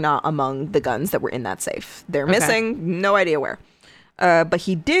 that they were not among the guns that were in that safe. They're missing, no idea where. But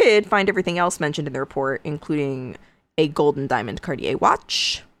he did find everything else mentioned in the report, including a gold and diamond Cartier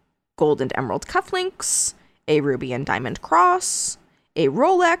watch, gold and emerald cufflinks, a ruby and diamond cross, a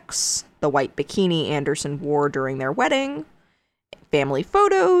Rolex, the white bikini Anderson wore during their wedding, family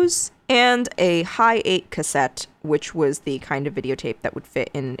photos, and a Hi 8 cassette, which was the kind of videotape that would fit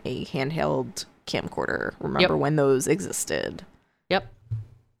in a handheld camcorder. Remember when those existed? Yep.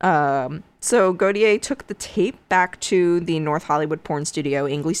 So Gautier took the tape back to the North Hollywood porn studio,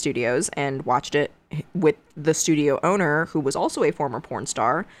 Ingley Studios, and watched it with the studio owner, who was also a former porn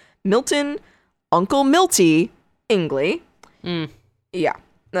star, Milton Uncle Milty Ingley. Yeah.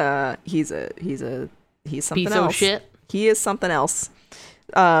 He's something Piece else. of shit. He is something else.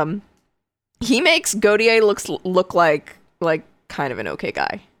 He makes Gautier look like kind of an okay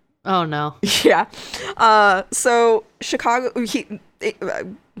guy. Oh no. Yeah. So Chicago,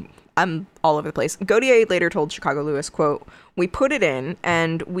 I'm all over the place. Gautier later told Chicago Lewis, quote, "We put it in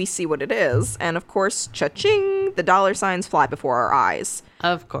and we see what it is. And of course, cha-ching, the dollar signs fly before our eyes.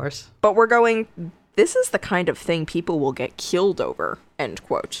 Of course. But we're going, this is the kind of thing people will get killed over," end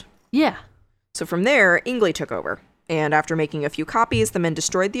quote. Yeah. So from there, Ingley took over. And after making a few copies, the men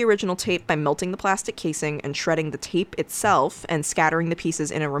destroyed the original tape by melting the plastic casing and shredding the tape itself and scattering the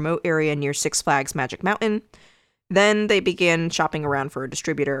pieces in a remote area near Six Flags Magic Mountain. Then they began shopping around for a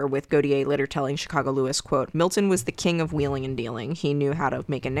distributor, with Gautier later telling Chicago Lewis, quote, "Milton was the king of wheeling and dealing. He knew how to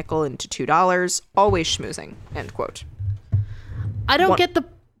make a nickel into $2, always schmoozing," end quote. I don't get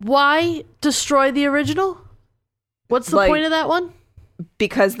why destroy the original? What's the point of that one?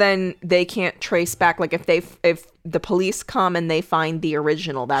 Because then they can't trace back, like if the police come and they find the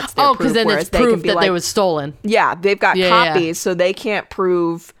original, that's their proof. Because then it's proof that they was stolen. Yeah, they've got copies, so they can't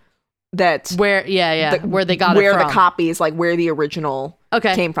prove that where where they got it from. Where the copies, like where the original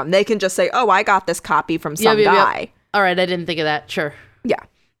came from. They can just say, "Oh, I got this copy from some guy." All right, I didn't think of that. Sure. Yeah.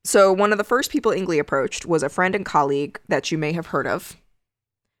 So one of the first people Ingley approached was a friend and colleague that you may have heard of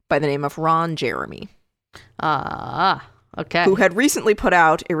by the name of Ron Jeremy. Okay. Who had recently put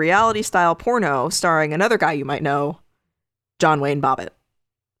out a reality-style porno starring another guy you might know, John Wayne Bobbitt.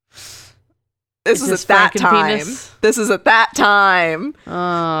 This is at that time. This is at that time.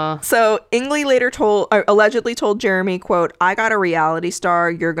 So Ingley later allegedly told Jeremy, quote, "I got a reality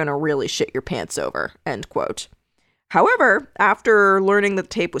star you're gonna really shit your pants over," end quote. However, after learning that the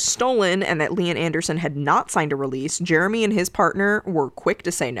tape was stolen and that Lee and Anderson had not signed a release, Jeremy and his partner were quick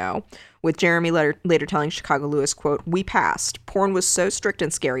to say no, with Jeremy later telling Chicago Lewis, quote, "We passed. Porn was so strict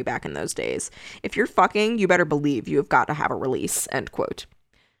and scary back in those days. If you're fucking, you better believe you have got to have a release," end quote.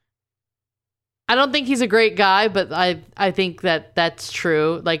 I don't think he's a great guy, but I think that that's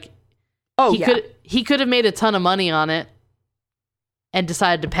true. Like, he could have made a ton of money on it and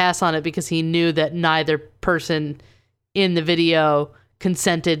decided to pass on it because he knew that neither person in the video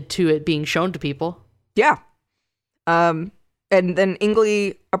consented to it being shown to people. Yeah. And then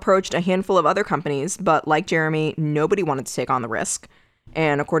Ingley approached a handful of other companies, but like Jeremy, nobody wanted to take on the risk.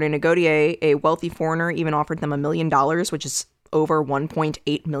 And according to Gautier, a wealthy foreigner even offered them $1 million, which is over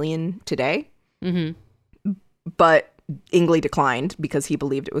 $1.8 million today. Mm-hmm. But Ingley declined because he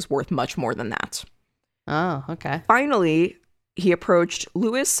believed it was worth much more than that. Oh, okay. Finally, he approached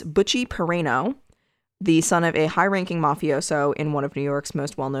Louis Butchie Pereno, the son of a high-ranking mafioso in one of New York's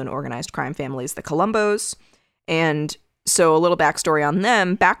most well-known organized crime families, the Colombos. And so a little backstory on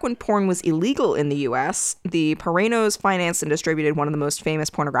them. Back when porn was illegal in the U.S., the Perenos financed and distributed one of the most famous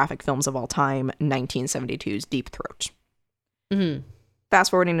pornographic films of all time, 1972's Deep Throat. Mm-hmm.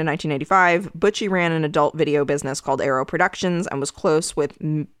 Fast forwarding to 1985, Butchie ran an adult video business called Arrow Productions and was close with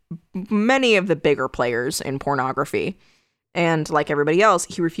many of the bigger players in pornography. And like everybody else,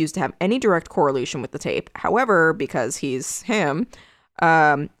 he refused to have any direct correlation with the tape. However, because he's him,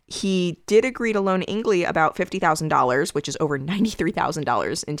 he did agree to loan Ingley about $50,000, which is over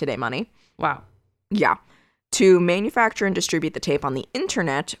 $93,000 in today money. Wow. Yeah. To manufacture and distribute the tape on the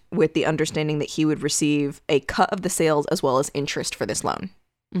internet with the understanding that he would receive a cut of the sales as well as interest for this loan.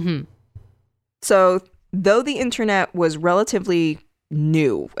 Mm-hmm. So, though the internet was relatively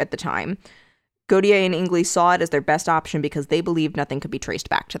new at the time, Gautier and Ingley saw it as their best option because they believed nothing could be traced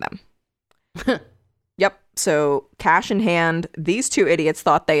back to them. Yep. So, cash in hand, these two idiots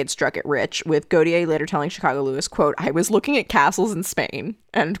thought they had struck it rich, with Gautier later telling Chicago Louis, quote, "I was looking at castles in Spain,"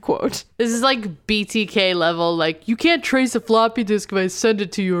 end quote. This is like BTK level, like, you can't trace a floppy disk if I send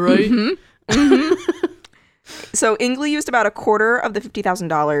it to you, right? Mm-hmm. Mm-hmm. So Ingley used about a quarter of the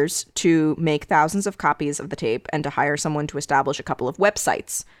 $50,000 to make thousands of copies of the tape and to hire someone to establish a couple of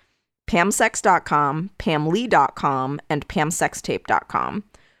websites, pamsex.com, pamlee.com, and pamsextape.com,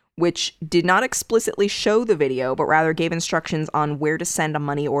 which did not explicitly show the video, but rather gave instructions on where to send a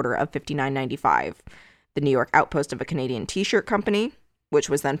money order of $59.95, the New York outpost of a Canadian t-shirt company, which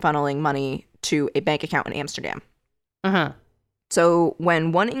was then funneling money to a bank account in Amsterdam. Uh-huh. So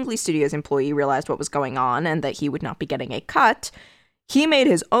when one Ingley Studios employee realized what was going on and that he would not be getting a cut, he made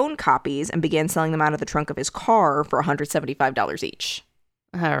his own copies and began selling them out of the trunk of his car for $175 each.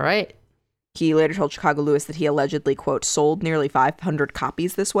 All right. He later told Chicago Louis that he allegedly, quote, sold nearly 500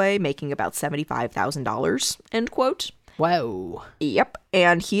 copies this way, making about $75,000, end quote. Wow. Yep.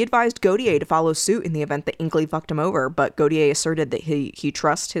 And he advised Gautier to follow suit in the event that Ingley fucked him over, but Gautier asserted that he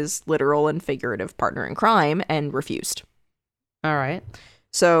trusts his literal and figurative partner in crime and refused. All right.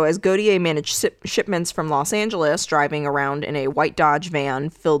 So as Gautier managed shipments from Los Angeles, driving around in a white Dodge van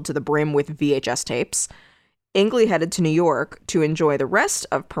filled to the brim with VHS tapes, Ingley headed to New York to enjoy the rest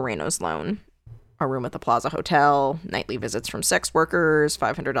of Pereno's loan. A room at the Plaza Hotel, nightly visits from sex workers,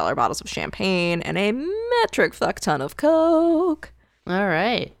 $500 bottles of champagne, and a metric fuck ton of coke. All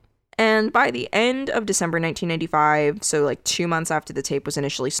right. And by the end of December 1995, so like 2 months after the tape was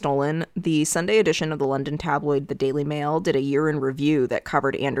initially stolen, the Sunday edition of the London tabloid The Daily Mail did a year in review that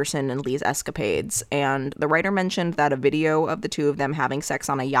covered Anderson and Lee's escapades, and the writer mentioned that a video of the two of them having sex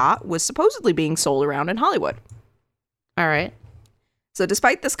on a yacht was supposedly being sold around in Hollywood. All right. So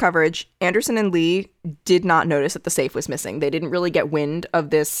despite this coverage, Anderson and Lee did not notice that the safe was missing. They didn't really get wind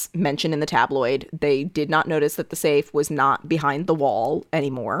of this mention in the tabloid. They did not notice that the safe was not behind the wall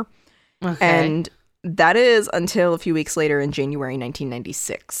anymore. Okay. And that is until a few weeks later in January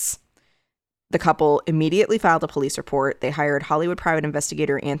 1996. The couple immediately filed a police report. They hired Hollywood private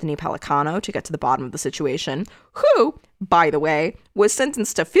investigator Anthony Pellicano to get to the bottom of the situation, who, by the way, was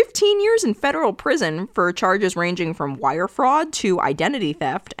sentenced to 15 years in federal prison for charges ranging from wire fraud to identity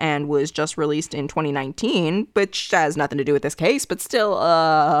theft and was just released in 2019, which has nothing to do with this case, but still,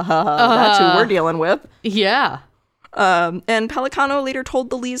 that's who we're dealing with. Yeah. And Pellicano later told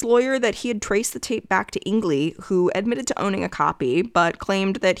the Lee's lawyer that he had traced the tape back to Ingley, who admitted to owning a copy, but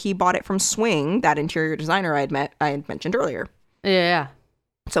claimed that he bought it from Swing, that interior designer I had mentioned earlier. Yeah.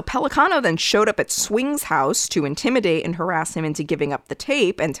 So Pellicano then showed up at Swing's house to intimidate and harass him into giving up the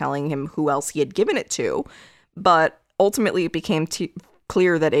tape and telling him who else he had given it to. But ultimately it became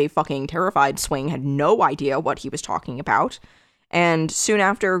clear that a fucking terrified Swing had no idea what he was talking about. And soon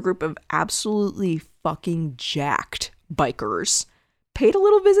after, a group of absolutely fucking jacked bikers paid a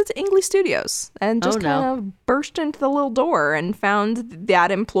little visit to Ingley Studios and just kind of burst into the little door and found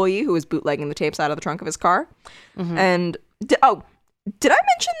that employee who was bootlegging the tapes out of the trunk of his car. Mm-hmm. And, did I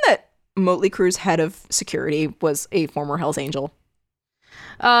mention that Motley Crue's head of security was a former Hell's Angel?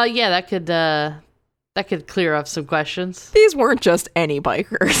 Yeah, that could clear up some questions. These weren't just any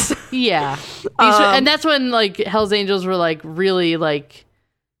bikers. Yeah. And that's when, like, Hell's Angels were, like, really, like,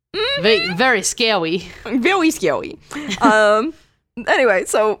 very scary. Very scary. Anyway,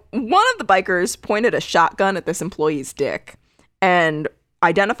 so one of the bikers pointed a shotgun at this employee's dick, and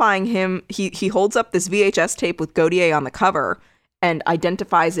identifying him, he holds up this VHS tape with Gautier on the cover and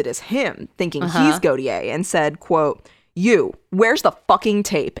identifies it as him, thinking he's Gautier, and said, quote, "You, where's the fucking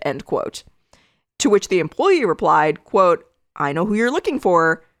tape?" end quote. To which the employee replied, quote, "I know who you're looking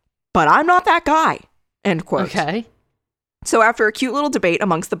for, but I'm not that guy," end quote. Okay. So after a cute little debate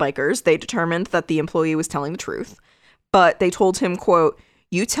amongst the bikers, they determined that the employee was telling the truth. But they told him, quote,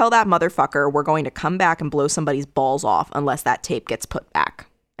 "You tell that motherfucker we're going to come back and blow somebody's balls off unless that tape gets put back,"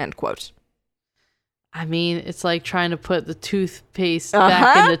 end quote. I mean, it's like trying to put the toothpaste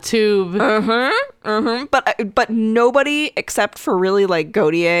back in the tube. But nobody except for really like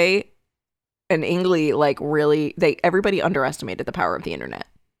Gautier and Ingley, like really, everybody underestimated the power of the internet.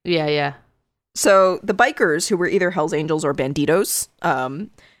 Yeah. So the bikers, who were either Hells Angels or Banditos,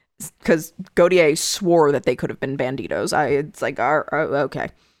 because Gautier swore that they could have been Banditos. It's like, okay.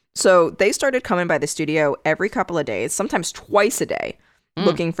 So they started coming by the studio every couple of days, sometimes twice a day,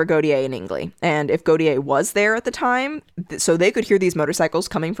 looking for Gautier and Ingley. And if Gautier was there at the time, so they could hear these motorcycles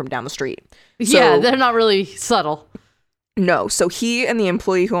coming from down the street. So, yeah, they're not really subtle. No, so he and the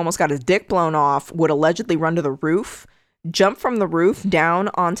employee who almost got his dick blown off would allegedly run to the roof, jump from the roof down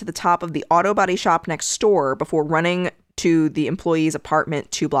onto the top of the auto body shop next door before running to the employee's apartment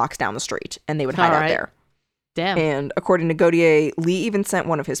 2 blocks down the street, and they would hide out there. Damn. And according to Gautier, Lee even sent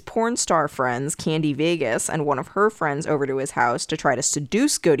one of his porn star friends, Candy Vegas, and one of her friends over to his house to try to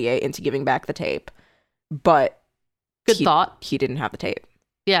seduce Gautier into giving back the tape. But Good thought. He didn't have the tape.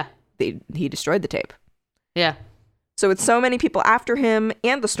 Yeah. He destroyed the tape. Yeah. So with so many people after him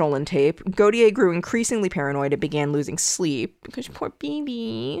and the stolen tape, Gautier grew increasingly paranoid and began losing sleep because poor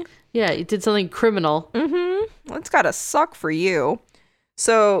baby. Yeah, he did something criminal. Well, it's gotta suck for you.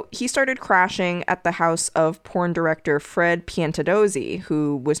 So he started crashing at the house of porn director Fred Piantadozzi,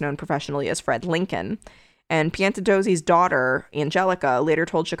 who was known professionally as Fred Lincoln. And Piantadozzi's daughter, Angelica, later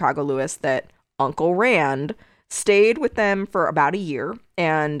told Chicago Lewis that Uncle Rand stayed with them for about a year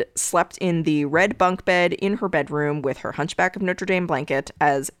and slept in the red bunk bed in her bedroom with her Hunchback of Notre Dame blanket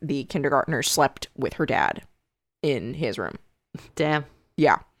as the kindergartner slept with her dad in his room. Damn.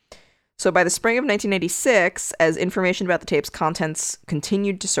 Yeah. So by the spring of 1986, as information about the tape's contents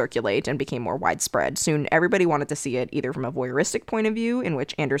continued to circulate and became more widespread, soon everybody wanted to see it, either from a voyeuristic point of view, in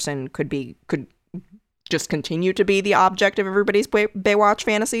which Anderson could just continue to be the object of everybody's Baywatch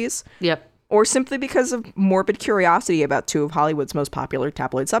fantasies. Yep. Or simply because of morbid curiosity about 2 of Hollywood's most popular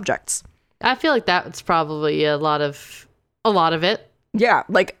tabloid subjects. I feel like that's probably a lot of it. Yeah,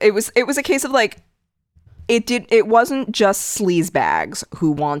 like it was a case of like it wasn't just sleazebags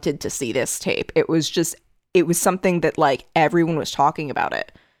who wanted to see this tape. It was something that like everyone was talking about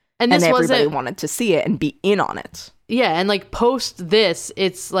it. And everybody wanted to see it and be in on it. Yeah, and like post this,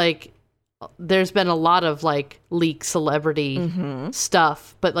 it's like there's been a lot of like leak celebrity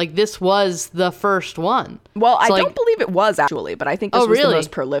stuff, but like this was the first one. Well, so, I don't believe it was actually, but I think this was the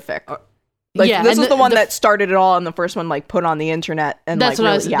most prolific. Like yeah, this was the one that started it all, and the first one like put on the internet, and that's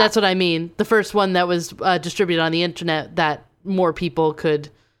like that's what I mean. The first one that was distributed on the internet that more people could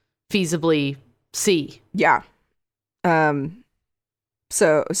feasibly see. Yeah.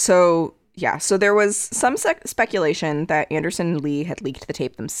 So there was some speculation that Anderson and Lee had leaked the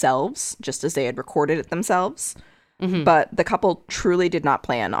tape themselves, just as they had recorded it themselves. But the couple truly did not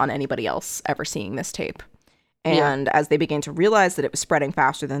plan on anybody else ever seeing this tape. And as they began to realize that it was spreading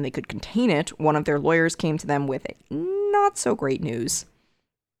faster than they could contain it, one of their lawyers came to them with not so great news.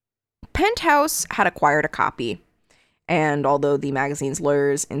 Penthouse had acquired a copy, and although the magazine's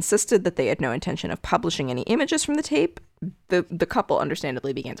lawyers insisted that they had no intention of publishing any images from the tape, the couple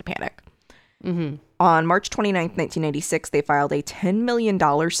understandably began to panic. On March 29th, 1996, they filed a $10 million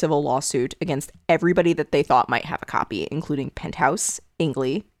civil lawsuit against everybody that they thought might have a copy, including Penthouse,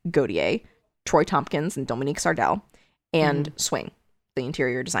 Ingley, Gautier, Troy Tompkins and Dominique Sardell, and Swing, the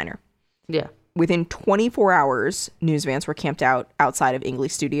interior designer. Yeah. Within 24 hours, news vans were camped out outside of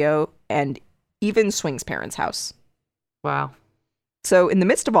Ingley's studio and even Swing's parents' house. Wow. So in the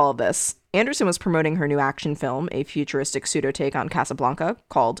midst of all of this, Anderson was promoting her new action film, a futuristic pseudo-take on Casablanca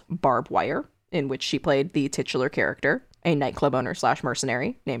called Barb Wire, in which she played the titular character, a nightclub owner /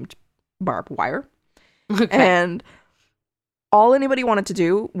 mercenary named Barb Wire. Okay. And all anybody wanted to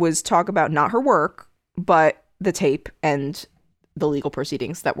do was talk about not her work, but the tape and the legal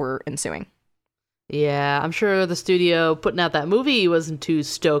proceedings that were ensuing. Yeah, I'm sure the studio putting out that movie wasn't too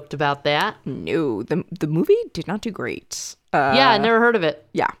stoked about that. No, the movie did not do great. Yeah, I never heard of it.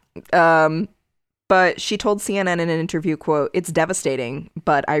 Yeah. But she told CNN in an interview, quote, "It's devastating,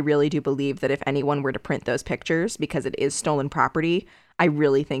 but I really do believe that if anyone were to print those pictures, because it is stolen property, I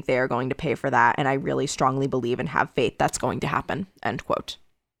really think they are going to pay for that, and I really strongly believe and have faith that's going to happen," end quote.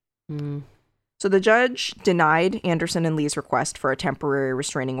 So the judge denied Anderson and Lee's request for a temporary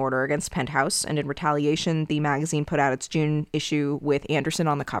restraining order against Penthouse, and in retaliation, the magazine put out its June issue with Anderson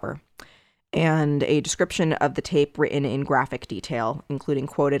on the cover and a description of the tape written in graphic detail, including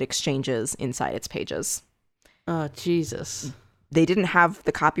quoted exchanges inside its pages. Oh, Jesus. They didn't have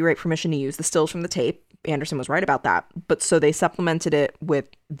the copyright permission to use the stills from the tape. Anderson was right about that. But so they supplemented it with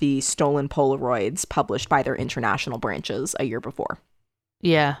the stolen Polaroids published by their international branches a year before.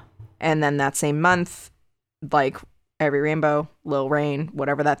 Yeah. And then that same month, like Every Rainbow, Lil Rain,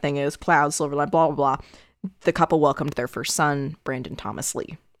 whatever that thing is, Clouds, Silverlight, blah, blah, blah, the couple welcomed their first son, Brandon Thomas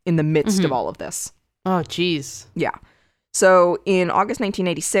Lee, in the midst of all of this. Oh, jeez. Yeah. So in August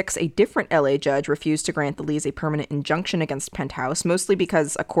 1986, a different LA judge refused to grant the Lees a permanent injunction against Penthouse, mostly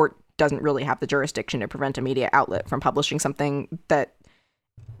because a court doesn't really have the jurisdiction to prevent a media outlet from publishing something that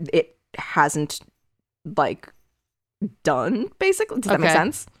it hasn't, like, done, basically. Does that make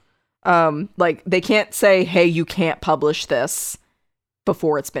sense? Like, they can't say, hey, you can't publish this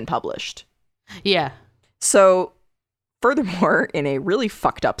before it's been published. Yeah. So, furthermore, in a really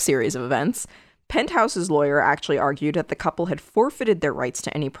fucked up series of events, Penthouse's lawyer actually argued that the couple had forfeited their rights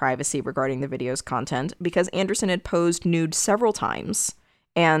to any privacy regarding the video's content because Anderson had posed nude several times,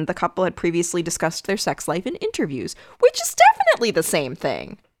 and the couple had previously discussed their sex life in interviews, which is definitely the same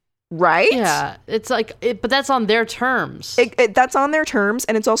thing, right? Yeah, it's like, but that's on their terms. That's on their terms,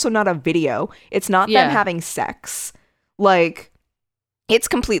 and it's also not a video. It's not them having sex. Like, it's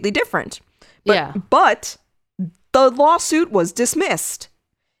completely different. But the lawsuit was dismissed.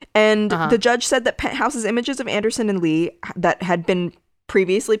 And the judge said that Penthouse's images of Anderson and Lee that had been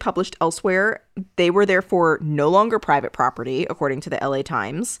previously published elsewhere, they were therefore no longer private property, according to the LA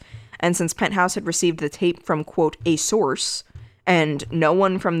Times. And since Penthouse had received the tape from, quote, a source, and no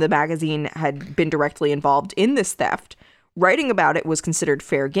one from the magazine had been directly involved in this theft, writing about it was considered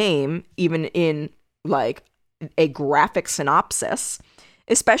fair game, even in, like, a graphic synopsis,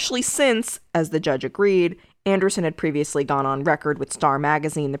 especially since, as the judge agreed, Anderson had previously gone on record with Star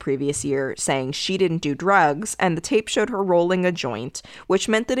Magazine the previous year saying she didn't do drugs, and the tape showed her rolling a joint, which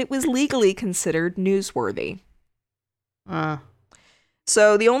meant that it was legally considered newsworthy.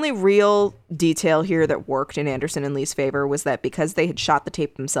 So the only real detail here that worked in Anderson and Lee's favor was that because they had shot the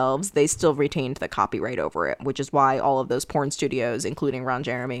tape themselves, they still retained the copyright over it, which is why all of those porn studios, including Ron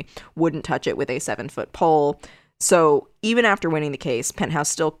Jeremy, wouldn't touch it with a 7-foot pole. So even after winning the case, Penthouse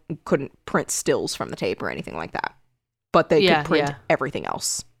still couldn't print stills from the tape or anything like that. But they could print everything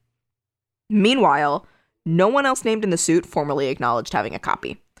else. Meanwhile, no one else named in the suit formally acknowledged having a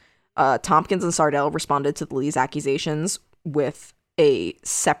copy. Tompkins and Sardell responded to the Lee's accusations with a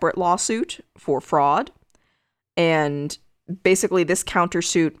separate lawsuit for fraud. And basically this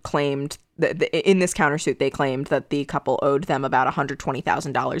countersuit claimed in this countersuit, they claimed that the couple owed them about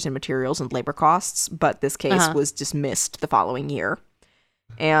 $120,000 in materials and labor costs, but this case was dismissed the following year.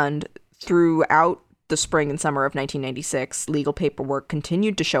 And throughout the spring and summer of 1996, legal paperwork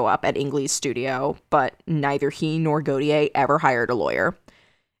continued to show up at Ingley's studio, but neither he nor Gautier ever hired a lawyer.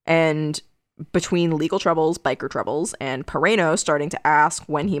 And between legal troubles, biker troubles, and Pereno starting to ask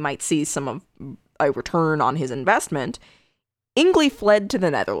when he might see some of a return on his investment, Ingley fled to the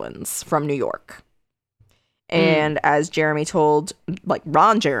Netherlands from New York. And as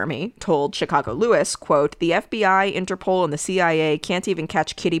Ron Jeremy told Chicago Lewis, quote, the FBI, Interpol, and the CIA can't even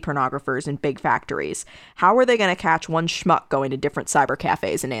catch kitty pornographers in big factories. How are they going to catch one schmuck going to different cyber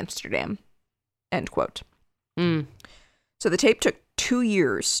cafes in Amsterdam? End quote. So the tape took 2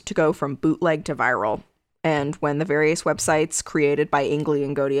 years to go from bootleg to viral. And when the various websites created by Ingley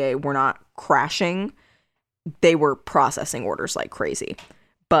and Gautier were not crashing, they were processing orders like crazy.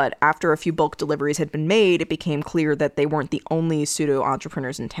 But after a few bulk deliveries had been made, it became clear that they weren't the only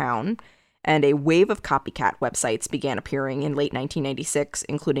pseudo-entrepreneurs in town, and a wave of copycat websites began appearing in late 1996,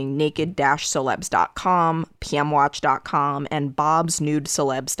 including naked-celebs.com, pmwatch.com, and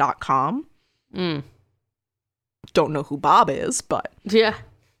bobsnudecelebs.com. Don't know who Bob is, but... Yeah.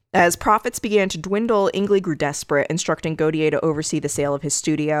 As profits began to dwindle, Ingley grew desperate, instructing Gautier to oversee the sale of his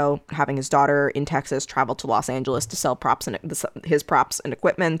studio, having his daughter in Texas travel to Los Angeles to sell his props and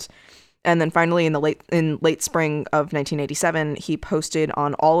equipment. And then finally, in late spring of 1987, he posted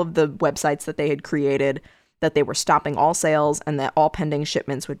on all of the websites that they had created that they were stopping all sales and that all pending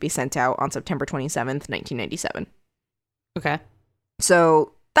shipments would be sent out on September 27th, 1997. Okay.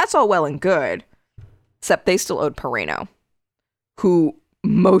 So that's all well and good, except they still owed Pereno, who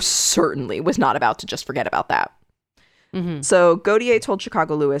most certainly was not about to just forget about that. So Gautier told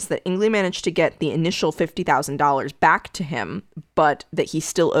Chicago Lewis that Ingley managed to get the initial $50,000 back to him, but that he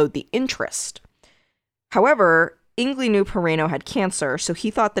still owed the interest. However, Ingley knew Pereno had cancer, so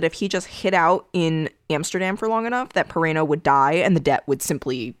he thought that if he just hid out in Amsterdam for long enough, that Pereno would die and the debt would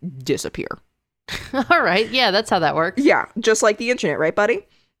simply disappear. All right. Yeah, that's how that works. Yeah, just like the internet, right, buddy?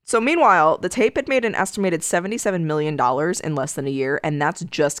 So meanwhile, the tape had made an estimated $77 million in less than a year, and that's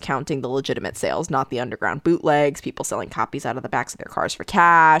just counting the legitimate sales, not the underground bootlegs, people selling copies out of the backs of their cars for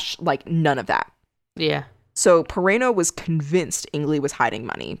cash, like none of that. Yeah. So Pereno was convinced Ingley was hiding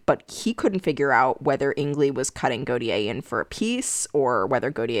money, but he couldn't figure out whether Ingley was cutting Gautier in for a piece or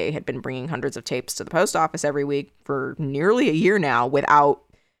whether Gautier had been bringing hundreds of tapes to the post office every week for nearly a year now without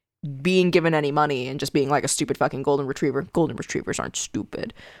being given any money and just being like a stupid fucking golden retriever. Golden retrievers aren't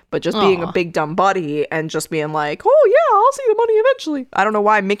stupid, but just being a big dumb buddy and just being like, oh yeah, I'll see the money eventually. I don't know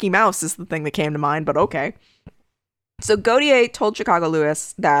why Mickey Mouse is the thing that came to mind, but okay. So Gautier told Chicago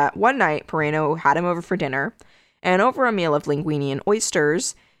Lewis that one night Pereno had him over for dinner, and over a meal of linguine and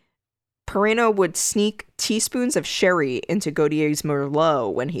oysters, Pereno would sneak teaspoons of sherry into Gautier's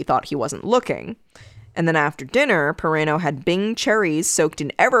Merlot when he thought he wasn't looking. And then after dinner, Pereno had Bing cherries soaked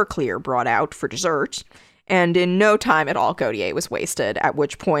in Everclear brought out for dessert, and in no time at all Gautier was wasted, at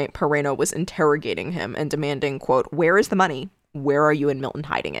which point Pereno was interrogating him and demanding, quote, "Where is the money? Where are you and Milton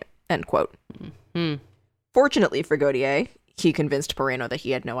hiding it?" End quote. Mm-hmm. Fortunately for Gautier, he convinced Pereno that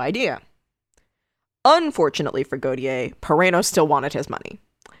he had no idea. Unfortunately for Gautier, Pereno still wanted his money.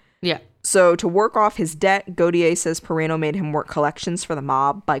 Yeah. So to work off his debt, Gautier says Pereno made him work collections for the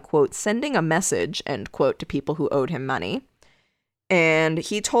mob by, quote, sending a message, end quote, to people who owed him money. And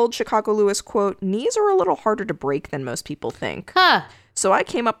he told Chicago Lewis, quote, "Knees are a little harder to break than most people think. Huh. So I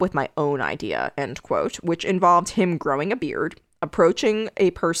came up with my own idea," end quote, which involved him growing a beard, approaching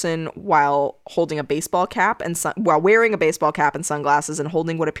a person while holding a baseball cap and while wearing a baseball cap and sunglasses and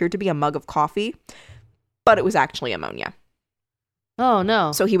holding what appeared to be a mug of coffee, but it was actually ammonia. Oh,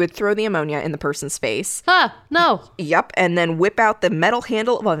 no. So he would throw the ammonia in the person's face. No. Yep, and then whip out the metal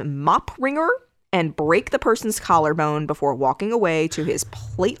handle of a mop wringer and break the person's collarbone before walking away to his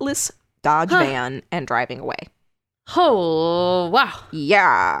plateless Dodge van and driving away. Oh, wow.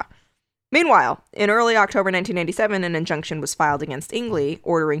 Yeah. Meanwhile, in early October 1997, an injunction was filed against Ingley,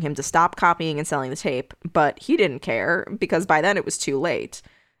 ordering him to stop copying and selling the tape, but he didn't care because by then it was too late.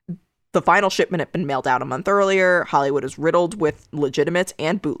 The final shipment had been mailed out a month earlier, Hollywood was riddled with legitimate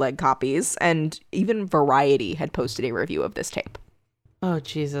and bootleg copies, and even Variety had posted a review of this tape. Oh,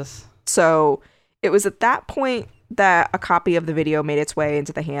 Jesus. So it was at that point that a copy of the video made its way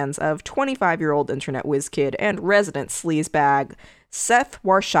into the hands of 25-year-old internet whiz kid and resident sleazebag Seth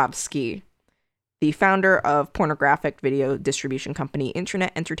Warshawski, the founder of pornographic video distribution company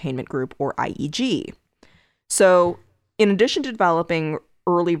Internet Entertainment Group, or IEG. So in addition to developing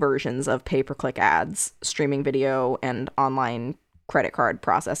early versions of pay-per-click ads, streaming video, and online credit card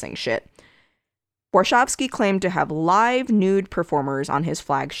processing shit, Warshawski claimed to have live nude performers on his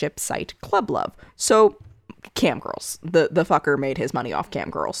flagship site, Club Love. So, cam girls. The fucker made his money off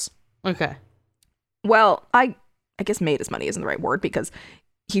cam girls. Okay. Well, I guess made his money isn't the right word because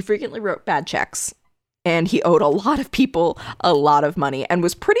he frequently wrote bad checks. And he owed a lot of people a lot of money and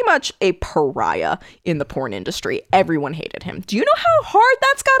was pretty much a pariah in the porn industry. Everyone hated him. Do you know how hard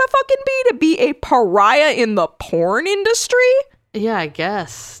that's gotta fucking be to be a pariah in the porn industry? Yeah, I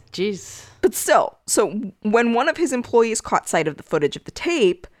guess. Jeez. But still, so when one of his employees caught sight of the footage of the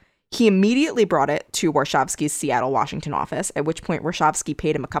tape, he immediately brought it to Warshawski's Seattle, Washington office, at which point Warshawski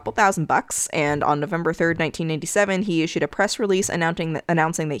paid him a couple $1,000, and on November 3rd, 1997, he issued a press release announcing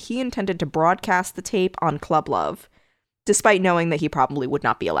that he intended to broadcast the tape on Club Love, despite knowing that he probably would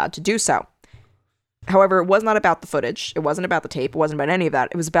not be allowed to do so. However, it was not about the footage, it wasn't about the tape, it wasn't about any of that,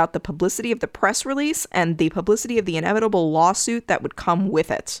 it was about the publicity of the press release and the publicity of the inevitable lawsuit that would come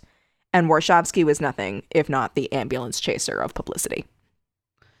with it. And Warshawski was nothing if not the ambulance chaser of publicity.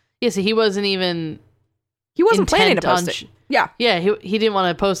 Yeah, so he wasn't even... He wasn't planning to post it. Yeah. Yeah, he didn't want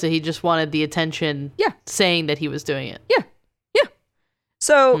to post it. He just wanted the attention saying that he was doing it. Yeah. Yeah.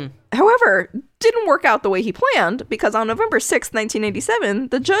 So, however, didn't work out the way he planned because on November 6th, 1987,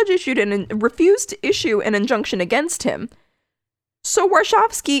 the judge refused to issue an injunction against him. So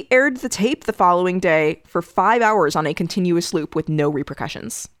Warshawski aired the tape the following day for 5 hours on a continuous loop with no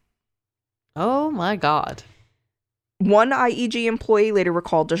repercussions. Oh my God. One IEG employee later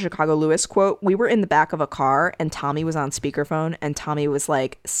recalled to Chicago Lewis, quote, "We were in the back of a car and Tommy was on speakerphone and Tommy was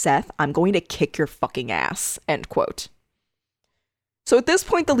like, 'Seth, I'm going to kick your fucking ass,' end quote." So at this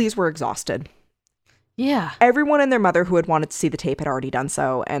point, the Lees were exhausted. Yeah. Everyone and their mother who had wanted to see the tape had already done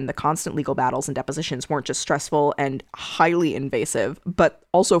so, and the constant legal battles and depositions weren't just stressful and highly invasive, but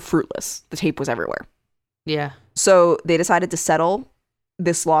also fruitless. The tape was everywhere. Yeah. So they decided to settle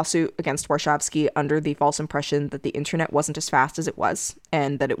this lawsuit against Warshawski under the false impression that the internet wasn't as fast as it was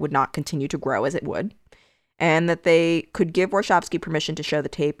and that it would not continue to grow as it would, and that they could give Warshawski permission to show the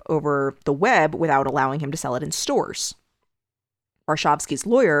tape over the web without allowing him to sell it in stores. Warshawski's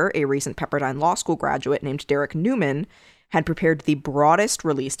lawyer, a recent Pepperdine Law School graduate named Derek Newman, had prepared the broadest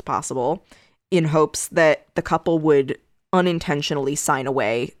release possible in hopes that the couple would unintentionally sign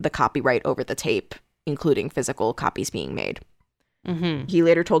away the copyright over the tape, including physical copies being made. Mm-hmm. He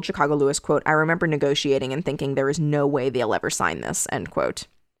later told Chicago Lewis, quote, "I remember negotiating and thinking there is no way they'll ever sign this," end quote.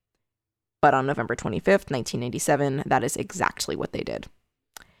 But on November 25th, 1997, that is exactly what they did.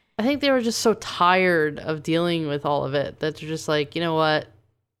 I think they were just so tired of dealing with all of it that they're just like, you know what?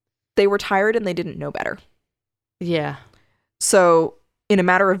 They were tired and they didn't know better. Yeah. So in a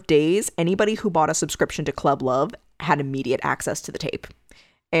matter of days, anybody who bought a subscription to Club Love had immediate access to the tape.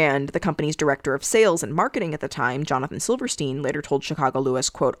 And the company's director of sales and marketing at the time, Jonathan Silverstein, later told Chicago Lewis,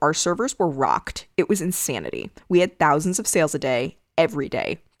 quote, "Our servers were rocked. It was insanity. We had thousands of sales a day, every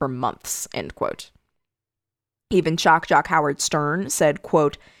day, for months," end quote. Even Shock Jock Howard Stern said,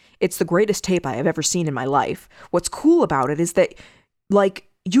 quote, "It's the greatest tape I have ever seen in my life. What's cool about it is that, like,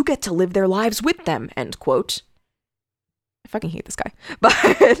 you get to live their lives with them," end quote. I fucking hate this guy.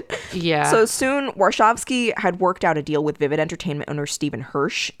 But yeah. So soon, Warshawski had worked out a deal with Vivid Entertainment owner Stephen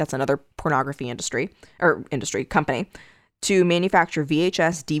Hirsch, that's another pornography company, to manufacture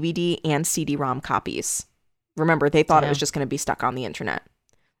VHS, DVD, and CD-ROM copies. Remember, they thought it was just going to be stuck on the internet.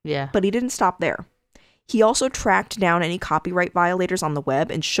 Yeah. But he didn't stop there. He also tracked down any copyright violators on the web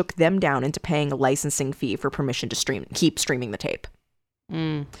and shook them down into paying a licensing fee for permission to keep streaming the tape.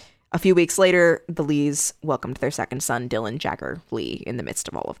 A few weeks later, the Lees welcomed their second son, Dylan Jagger Lee, in the midst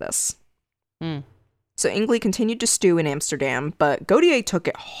of all of this. So Ingley continued to stew in Amsterdam, but Gautier took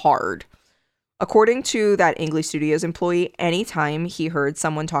it hard. According to that Ingley Studios employee, anytime he heard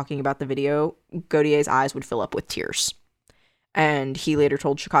someone talking about the video, Gautier's eyes would fill up with tears. And he later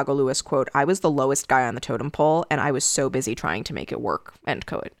told Chicago Lewis, quote, "I was the lowest guy on the totem pole, and I was so busy trying to make it work," end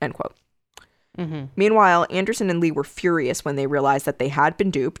quote. Meanwhile, Anderson and Lee were furious when they realized that they had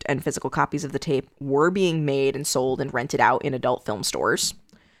been duped and physical copies of the tape were being made and sold and rented out in adult film stores.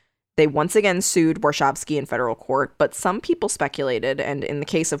 They once again sued Warshawski in federal court, but some people speculated, and in the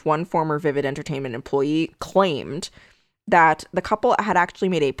case of one former Vivid Entertainment employee, claimed that the couple had actually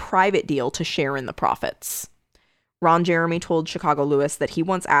made a private deal to share in the profits. Ron Jeremy told Chicago Lewis that he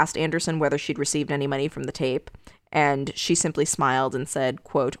once asked Anderson whether she'd received any money from the tape, and she simply smiled and said,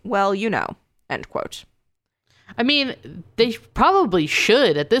 quote, "Well, you know," end quote. I mean, they probably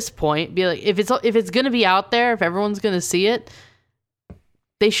should at this point be like, if it's going to be out there, if everyone's going to see it,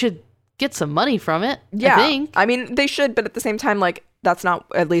 they should get some money from it. Yeah, I think. I mean, they should, but at the same time, like, that's not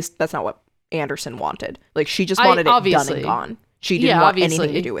what Anderson wanted. Like, she just wanted it done and gone. She didn't want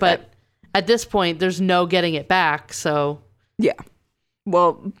anything to do with it. At this point, there's no getting it back, so... Yeah.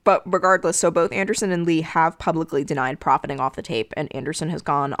 Well, but regardless, so both Anderson and Lee have publicly denied profiting off the tape, and Anderson has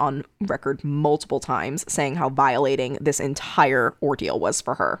gone on record multiple times saying how violating this entire ordeal was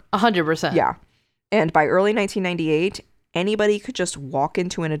for her. 100%. Yeah. And by early 1998, anybody could just walk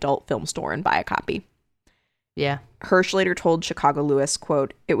into an adult film store and buy a copy. Yeah. Hirsch later told Chicago Lewis,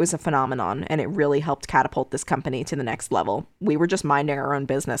 quote, "It was a phenomenon, and it really helped catapult this company to the next level. We were just minding our own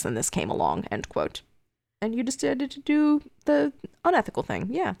business, and this came along," end quote. And you decided to do the unethical thing.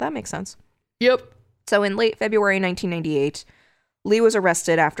 Yeah, that makes sense. Yep. So in late February 1998, Lee was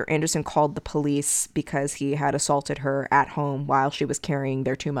arrested after Anderson called the police because he had assaulted her at home while she was carrying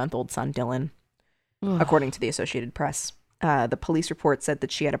their 2-month-old son, Dylan, according to the Associated Press. The police report said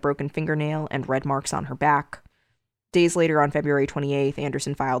that she had a broken fingernail and red marks on her back. Days later, on February 28th,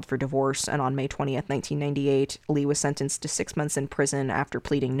 Anderson filed for divorce, and on May 20th, 1998, Lee was sentenced to 6 months in prison after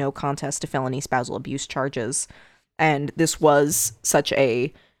pleading no contest to felony spousal abuse charges. And this was such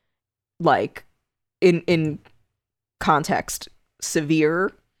a, like, in context,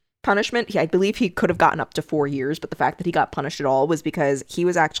 severe punishment. I believe he could have gotten up to 4 years, but the fact that he got punished at all was because he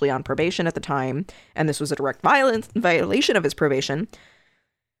was actually on probation at the time, and this was a direct violation of his probation.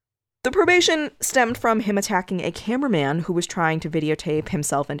 The probation stemmed from him attacking a cameraman who was trying to videotape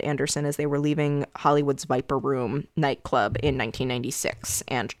himself and Anderson as they were leaving Hollywood's Viper Room nightclub in 1996.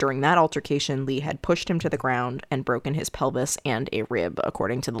 And during that altercation, Lee had pushed him to the ground and broken his pelvis and a rib,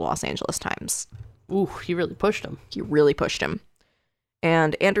 according to the Los Angeles Times. Ooh, he really pushed him. He really pushed him.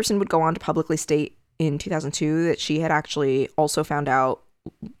 And Anderson would go on to publicly state in 2002 that she had actually also found out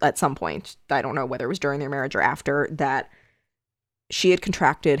at some point, I don't know whether it was during their marriage or after, that she had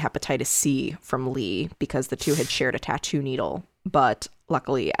contracted hepatitis C from Lee because the two had shared a tattoo needle. But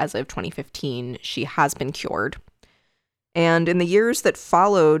luckily, as of 2015, she has been cured. And in the years that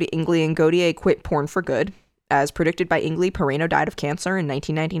followed, Ingley and Gautier quit porn for good. As predicted by Ingley, Pereno died of cancer in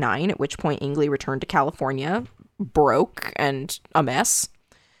 1999, at which point Ingley returned to California, broke and a mess.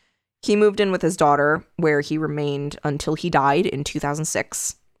 He moved in with his daughter, where he remained until he died in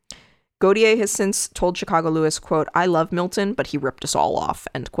 2006. Gautier has since told Chicago Louis, quote, "I love Milton, but he ripped us all off,"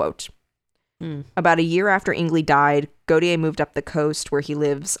 end quote. About a year after Ingley died, Gautier moved up the coast where he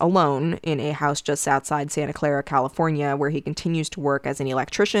lives alone in a house just outside Santa Clara, California, where he continues to work as an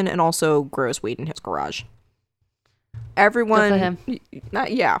electrician and also grows weed in his garage. Everyone... Good for him.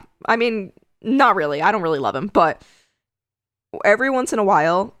 Yeah. I mean, not really. I don't really love him, but every once in a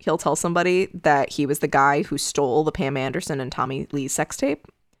while, he'll tell somebody that he was the guy who stole the Pam Anderson and Tommy Lee sex tape,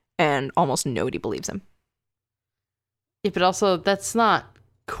 and almost nobody believes him. Yeah, but also, that's not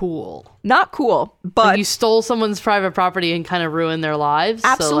cool. Not cool, but... Like, you stole someone's private property and kind of ruined their lives.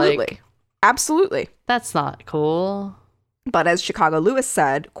 Absolutely. So, like, absolutely. That's not cool. But as Chicago Louis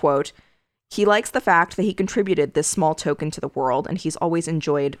said, quote, "He likes the fact that he contributed this small token to the world, and he's always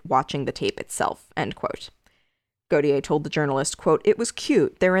enjoyed watching the tape itself," end quote. Gautier told the journalist, quote, "It was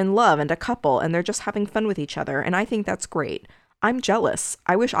cute. They're in love and a couple, and they're just having fun with each other, and I think that's great. I'm jealous.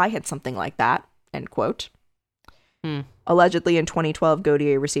 I wish I had something like that," end quote. Allegedly, in 2012,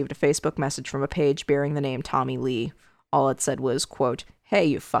 Gautier received a Facebook message from a page bearing the name Tommy Lee. All it said was, quote, "Hey,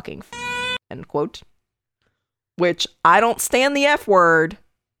 you fucking end quote. Which, I don't stand the F word,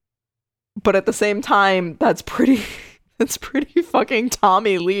 but at the same time, that's pretty fucking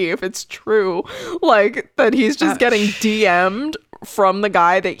Tommy Lee if it's true. Like, that he's just getting DM'd from the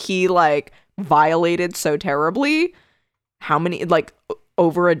guy that he, like, violated so terribly. How many, like,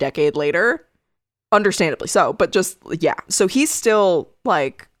 over a decade later? Understandably so, but just, yeah. So he's still,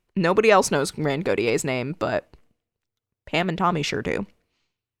 like, nobody else knows Rand Gautier's name, but Pam and Tommy sure do.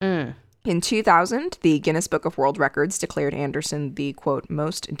 In 2000, the Guinness Book of World Records declared Anderson the, quote,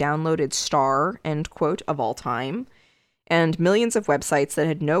 "most downloaded star," end quote, of all time. And millions of websites that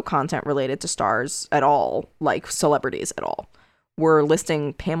had no content related to stars at all, like celebrities at all, were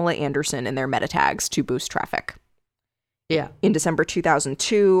listing Pamela Anderson in their meta tags to boost traffic. Yeah. In December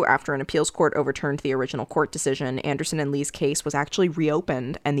 2002, after an appeals court overturned the original court decision, Anderson and Lee's case was actually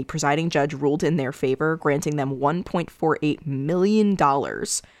reopened, and the presiding judge ruled in their favor, granting them $1.48 million,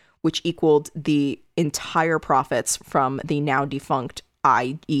 which equaled the entire profits from the now defunct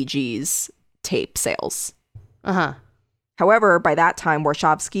IEG's tape sales. However, by that time,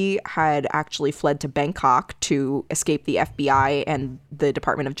 Warshawski had actually fled to Bangkok to escape the FBI and the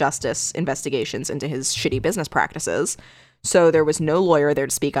Department of Justice investigations into his shitty business practices. So there was no lawyer there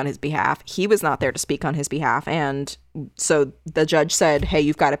to speak on his behalf. He was not there to speak on his behalf. And so the judge said, hey,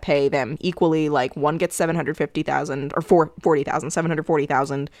 you've got to pay them equally. Like, one gets $750,000 or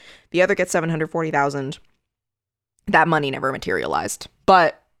 $740,000. The other gets $740,000. That money never materialized.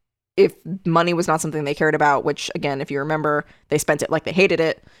 But if money was not something they cared about, which, again, if you remember, they spent it like they hated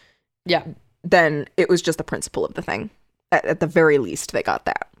it. Yeah. Then it was just the principle of the thing. At the very least, they got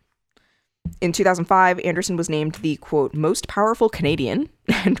that. In 2005, Anderson was named the, quote, most powerful Canadian,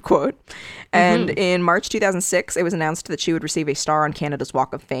 end quote. And in March 2006, it was announced that she would receive a star on Canada's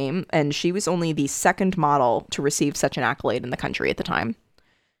Walk of Fame, and she was only the second model to receive such an accolade in the country at the time.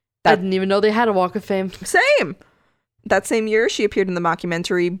 I didn't even know they had a Walk of Fame. Same! That same year, she appeared in the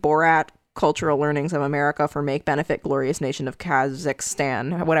mockumentary Borat, Cultural Learnings of America for Make Benefit Glorious Nation of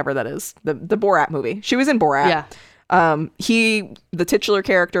Kazakhstan, whatever that is. The Borat movie. She was in Borat. Yeah. The titular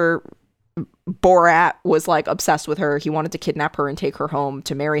character, Borat, was like obsessed with her. He wanted to kidnap her and take her home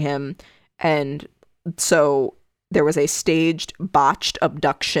to marry him. And so there was a staged, botched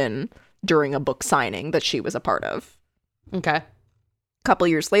abduction during a book signing that she was a part of. Okay. Couple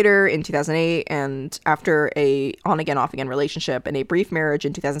years later, in 2008, and after a on-again, off-again relationship and a brief marriage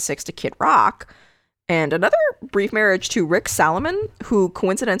in 2006 to Kid Rock, and another brief marriage to Rick Salomon, who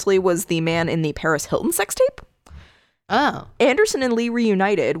coincidentally was the man in the Paris Hilton sex tape. Oh. Anderson and Lee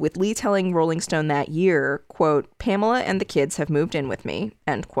reunited, with Lee telling Rolling Stone that year, quote, "Pamela and the kids have moved in with me,"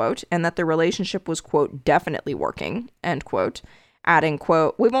 end quote, and that the relationship was, quote, "definitely working," end quote, adding,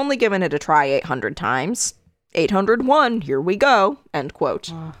 quote, "We've only given it a try 800 times. 801, here we go," end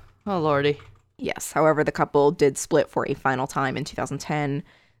quote. Oh, lordy. Yes, however, the couple did split for a final time in 2010.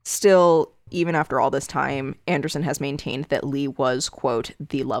 Still, even after all this time, Anderson has maintained that Lee was, quote,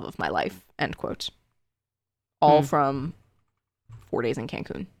 "the love of my life," end quote. All from 4 days in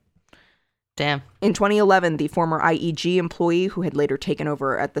Cancun. Damn. In 2011, the former IEG employee who had later taken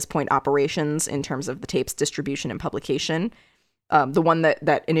over, at this point, operations in terms of the tape's distribution and publication, the one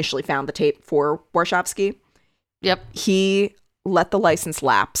that initially found the tape for Warshawski, yep, he let the license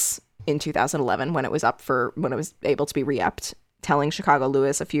lapse in 2011 when it was able to be re-upped, telling Chicago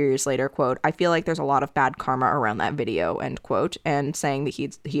Louis a few years later, quote, "I feel like there's a lot of bad karma around that video," end quote, and saying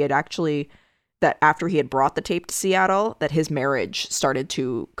that he had actually that after he had brought the tape to Seattle, that his marriage started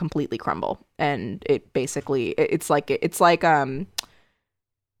to completely crumble. And it basically, it's like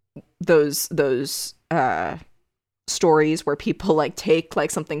those stories where people like take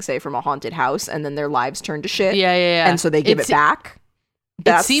like something, say, from a haunted house, and then their lives turn to shit. Yeah. And so they give it back.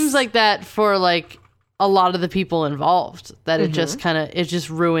 It seems like that for like a lot of the people involved, that it just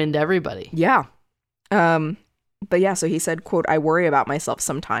ruined everybody. Yeah. But yeah, so he said, quote, "I worry about myself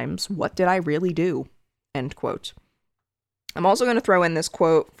sometimes. What did I really do?" End quote. I'm also going to throw in this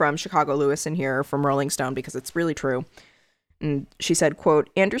quote from Chicago Lewis in here from Rolling Stone because it's really true. And she said, quote,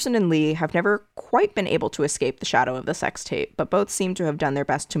 "Anderson and Lee have never quite been able to escape the shadow of the sex tape, but both seem to have done their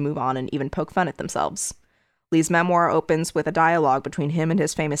best to move on and even poke fun at themselves. Lee's memoir opens with a dialogue between him and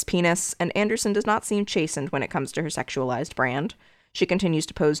his famous penis, and Anderson does not seem chastened when it comes to her sexualized brand. She continues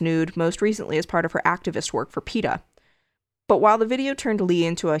to pose nude, most recently as part of her activist work for PETA. But while the video turned Lee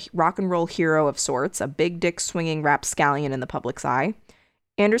into a rock and roll hero of sorts, a big dick swinging rapscallion in the public's eye,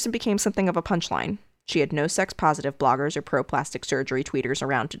 Anderson became something of a punchline. She had no sex-positive bloggers or pro-plastic surgery tweeters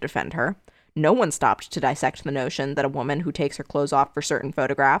around to defend her. No one stopped to dissect the notion that a woman who takes her clothes off for certain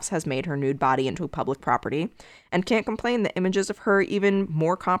photographs has made her nude body into public property, and can't complain that images of her in even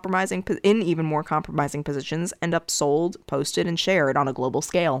more compromising positions end up sold, posted, and shared on a global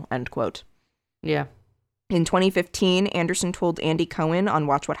scale." End quote. Yeah. In 2015, Anderson told Andy Cohen on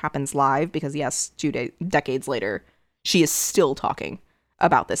Watch What Happens Live, because yes, decades later, she is still talking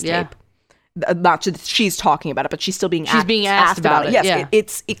about this tape. Not just she's talking about it, but she's still being asked about it. Yes,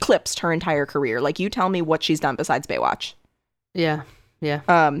 it's eclipsed her entire career. Like, you tell me what she's done besides Baywatch. Yeah.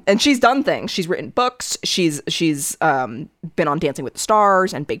 And she's done things. She's written books. She's been on Dancing with the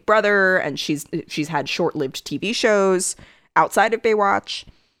Stars and Big Brother, and she's had short-lived TV shows outside of Baywatch.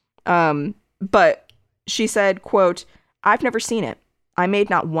 But she said, quote, "I've never seen it. I made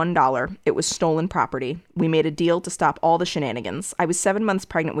not $1. It was stolen property. We made a deal to stop all the shenanigans. I was 7 months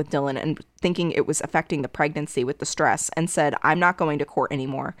pregnant with Dylan and thinking it was affecting the pregnancy with the stress, and said, I'm not going to court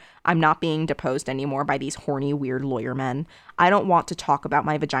anymore. I'm not being deposed anymore by these horny, weird lawyer men. I don't want to talk about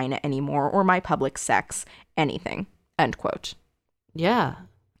my vagina anymore or my public sex, anything." End quote. Yeah.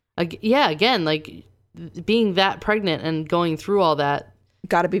 Again, like, being that pregnant and going through all that.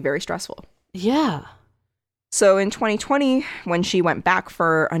 Gotta be very stressful. Yeah. So in 2020, when she went back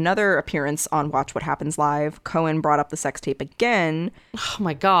for another appearance on Watch What Happens Live, Cohen brought up the sex tape again. Oh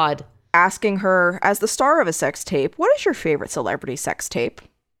my God. Asking her, as the star of a sex tape, what is your favorite celebrity sex tape?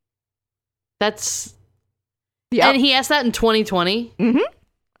 That's... Yeah. And he asked that in 2020? Mm-hmm.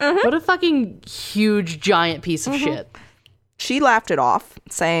 What a fucking huge, giant piece of shit. She laughed it off,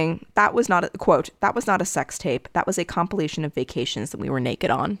 saying, that was not a sex tape. That was a compilation of vacations that we were naked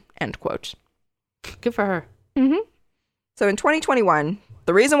on. End quote. Good for her. So in 2021,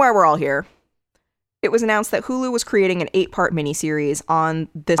 the reason why we're all here, it was announced that Hulu was creating an 8-part miniseries on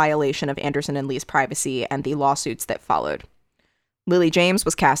this violation of Anderson and Lee's privacy and the lawsuits that followed. Lily James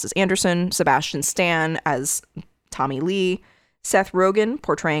was cast as Anderson, Sebastian Stan as Tommy Lee, Seth Rogen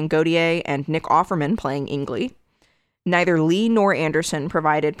portraying Gautier, and Nick Offerman playing Ingley. Neither Lee nor Anderson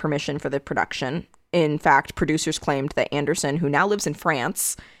provided permission for the production. In fact, producers claimed that Anderson, who now lives in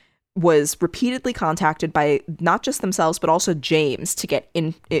France, was repeatedly contacted by not just themselves, but also James to get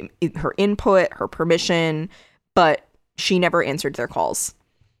her input, her permission, but she never answered their calls.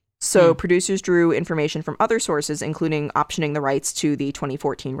 So producers drew information from other sources, including optioning the rights to the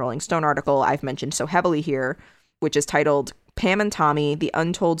 2014 Rolling Stone article I've mentioned so heavily here, which is titled Pam and Tommy, The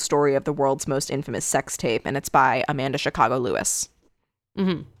Untold Story of the World's Most Infamous Sex Tape, and it's by Amanda Chicago Lewis.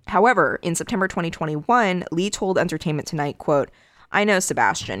 However, in September 2021, Lee told Entertainment Tonight, quote, "I know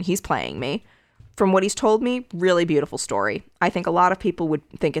Sebastian, he's playing me. From what he's told me, really beautiful story. I think a lot of people would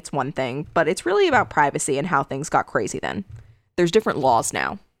think it's one thing, but it's really about privacy and how things got crazy then. There's different laws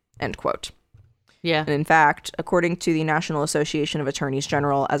now." End quote. Yeah. And in fact, according to the National Association of Attorneys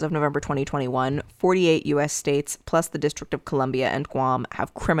General, as of November 2021, 48 U.S. states plus the District of Columbia and Guam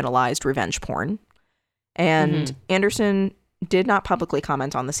have criminalized revenge porn. And Anderson did not publicly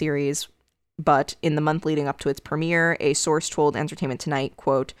comment on the series, but in the month leading up to its premiere, a source told Entertainment Tonight,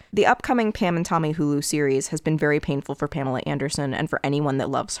 quote, "The upcoming Pam and Tommy Hulu series has been very painful for Pamela Anderson and for anyone that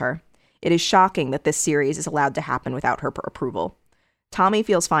loves her. It is shocking that this series is allowed to happen without her approval. Tommy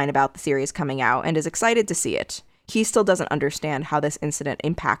feels fine about the series coming out and is excited to see it. He still doesn't understand how this incident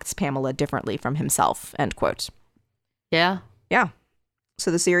impacts Pamela differently from himself." End quote. Yeah. Yeah.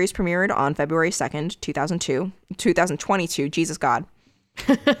 So the series premiered on February 2nd, 2022. Jesus God.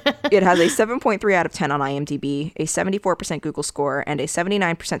 It has a 7.3 out of 10 on IMDb, a 74% Google score, and a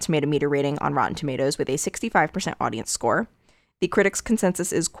 79% tomato meter rating on Rotten Tomatoes with a 65% audience score. The critics'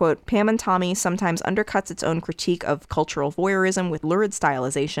 consensus is, quote, Pam and Tommy sometimes undercuts its own critique of cultural voyeurism with lurid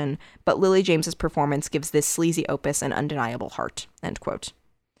stylization, but Lily James's performance gives this sleazy opus an undeniable heart, end quote.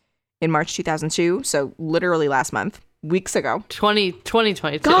 In March 2002, so literally last month, weeks ago.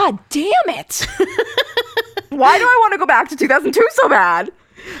 2022. God damn it! Why do I want to go back to 2002 so bad?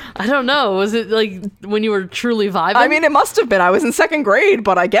 I don't know. Was it like when you were truly vibing? I mean, it must have been. I was in second grade,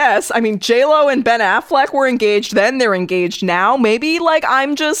 but I guess. I mean, J-Lo and Ben Affleck were engaged then. They're engaged now. Maybe, like,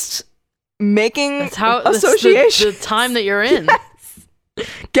 I'm just making association. That's the time that you're in. Yes.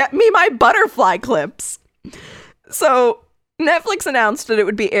 Get me my butterfly clips. So, Netflix announced that it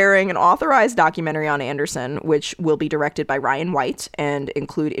would be airing an authorized documentary on Anderson, which will be directed by Ryan White and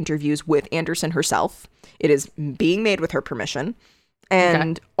include interviews with Anderson herself. It is being made with her permission.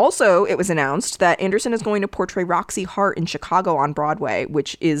 And also, it was announced that Anderson is going to portray Roxy Hart in Chicago on Broadway,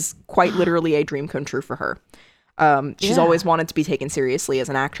 which is quite literally a dream come true for her. She's always wanted to be taken seriously as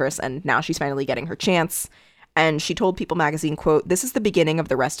an actress, and now she's finally getting her chance. And she told People magazine, quote, "This is the beginning of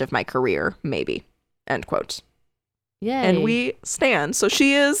the rest of my career, maybe," end quote. Yay. And we stand. So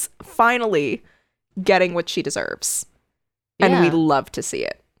she is finally getting what she deserves. And we love to see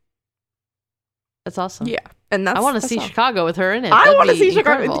it. That's awesome. Yeah. And I want to see Chicago with her in it. I want to see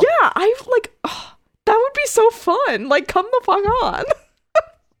Chicago. Yeah, that would be so fun. Like, come the fuck on.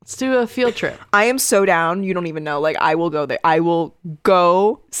 Let's do a field trip. I am so down. You don't even know. Like, I will go there. I will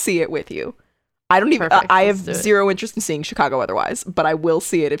go see it with you. I don't even. I have zero interest in seeing Chicago otherwise, but I will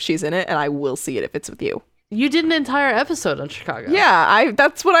see it if she's in it, and I will see it if it's with you. You did an entire episode on Chicago. Yeah,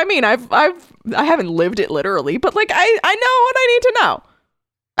 that's what I mean. I haven't lived it literally, but like I know what I need to know.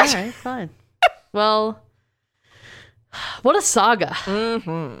 All right, fine. Well. What a saga.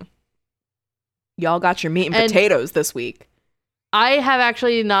 Mm-hmm. Y'all got your meat and potatoes this week. I have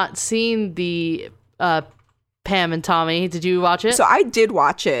actually not seen the Pam and Tommy. Did you watch it? So I did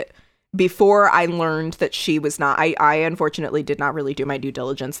watch it before I learned that she was not. I unfortunately did not really do my due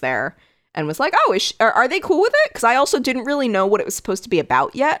diligence there and was like, oh, are they cool with it? Because I also didn't really know what it was supposed to be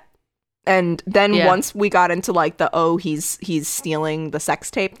about yet. And then once we got into like the, he's stealing the sex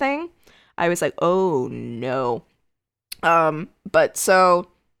tape thing, I was like, oh no. But so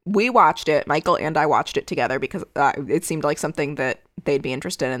we watched it. Michael and I watched it together because it seemed like something that they'd be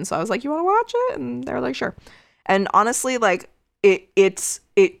interested in. So I was like, you want to watch it? And they were like, sure. And honestly, like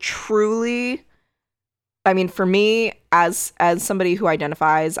it truly, I mean, for me as somebody who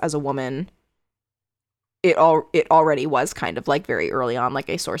identifies as a woman, it already was kind of like very early on, like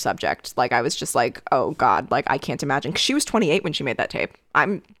a sore subject. Like I was just like, oh God, like I can't imagine. 'Cause she was 28 when she made that tape.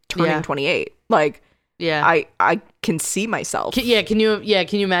 I'm turning 28. Like, yeah, I can see myself. Can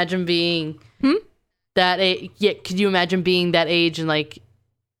you imagine being that age? Yeah, could you imagine being that age and like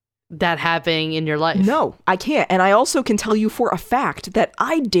that happening in your life? No, I can't. And I also can tell you for a fact that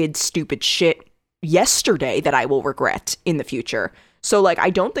I did stupid shit yesterday that I will regret in the future. So like,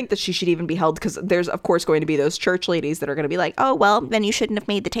 I don't think that she should even be held, because there's of course going to be those church ladies that are going to be like, oh well, then you shouldn't have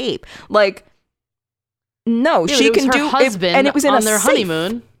made the tape. Like, no, she can do it, and it was in on a their safe.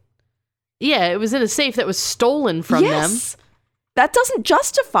 Honeymoon. Yeah, it was in a safe that was stolen from them. That doesn't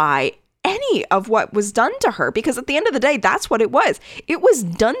justify any of what was done to her, because at the end of the day, that's what it was. It was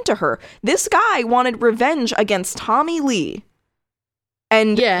done to her. This guy wanted revenge against Tommy Lee.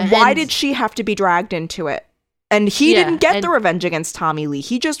 And why did she have to be dragged into it? And he didn't get the revenge against Tommy Lee.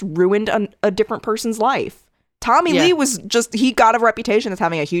 He just ruined a different person's life. Tommy Lee was just, he got a reputation as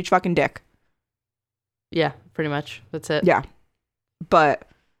having a huge fucking dick. Yeah, pretty much. That's it. Yeah. But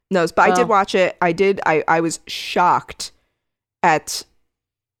no, but I did watch it. I was shocked at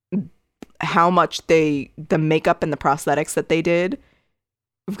how much the makeup and the prosthetics that they did,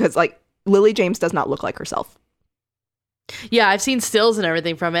 because like Lily James does not look like herself. Yeah, I've seen stills and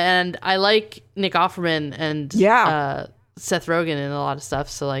everything from it, and I like Nick Offerman and Seth Rogen in a lot of stuff.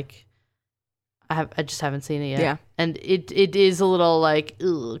 So like, I just haven't seen it yet. Yeah, and it is a little like,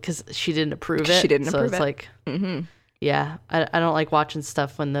 because she didn't approve it. She didn't approve it. So it's like, yeah, I don't like watching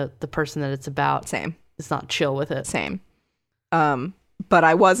stuff when the person that it's about is not chill with it. Same. But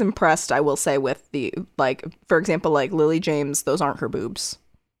I was impressed, I will say, with the, like, for example, like Lily James, those aren't her boobs.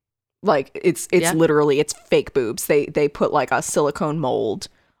 Like, it's literally, it's fake boobs. They put like a silicone mold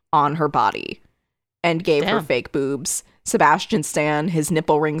on her body and gave her fake boobs. Sebastian Stan, his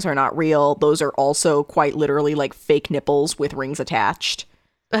nipple rings are not real. Those are also quite literally like fake nipples with rings attached.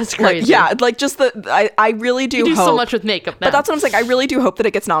 That's crazy. Like, yeah, like just I really do hope. So much with makeup now. But that's what I'm saying. I really do hope that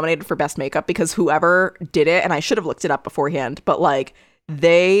it gets nominated for best makeup, because whoever did it, and I should have looked it up beforehand, but like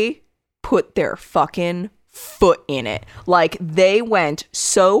they put their fucking foot in it. Like, they went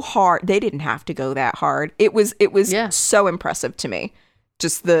so hard. They didn't have to go that hard. It was so impressive to me.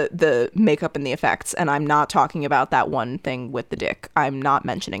 Just the makeup and the effects. And I'm not talking about that one thing with the dick. I'm not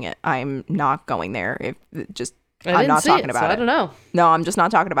mentioning it. I'm not going there. I'm not talking about it. I don't know. No, I'm just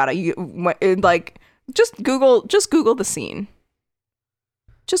not talking about it. Just Google the scene.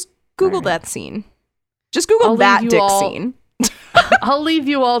 Just Google that scene. Just Google that dick scene. I'll leave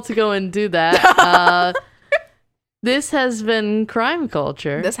you all to go and do that. This has been Crime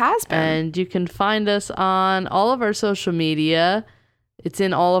Culture. This has been. And you can find us on all of our social media. It's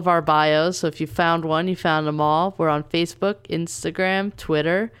in all of our bios. So if you found one, you found them all. We're on Facebook, Instagram,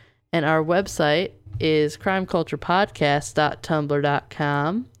 Twitter, and our website is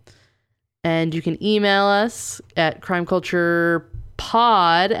crimeculturepodcast.tumblr.com. And you can email us at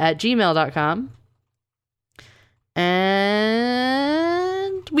crimeculturepod@gmail.com.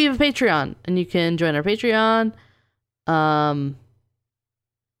 And we have a Patreon, and you can join our Patreon. And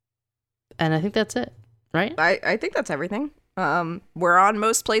I think that's it, right? I think that's everything. We're on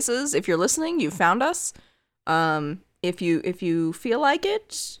most places. If you're listening, you found us. If you feel like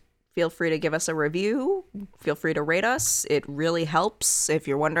it, feel free to give us a review. Feel free to rate us. It really helps. If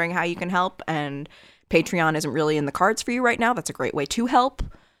you're wondering how you can help and Patreon isn't really in the cards for you right now, that's a great way to help.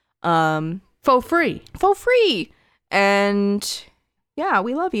 For free. And yeah,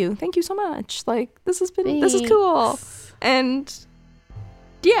 we love you. Thank you so much. Like, this is cool. And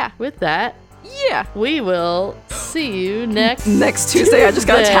yeah, with that, yeah, we will see you next Tuesday. I just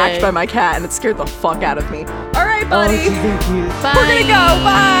got attacked by my cat and it scared the fuck out of me. All right, buddy. Bye. We're gonna go.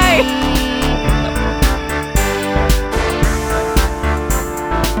 Bye.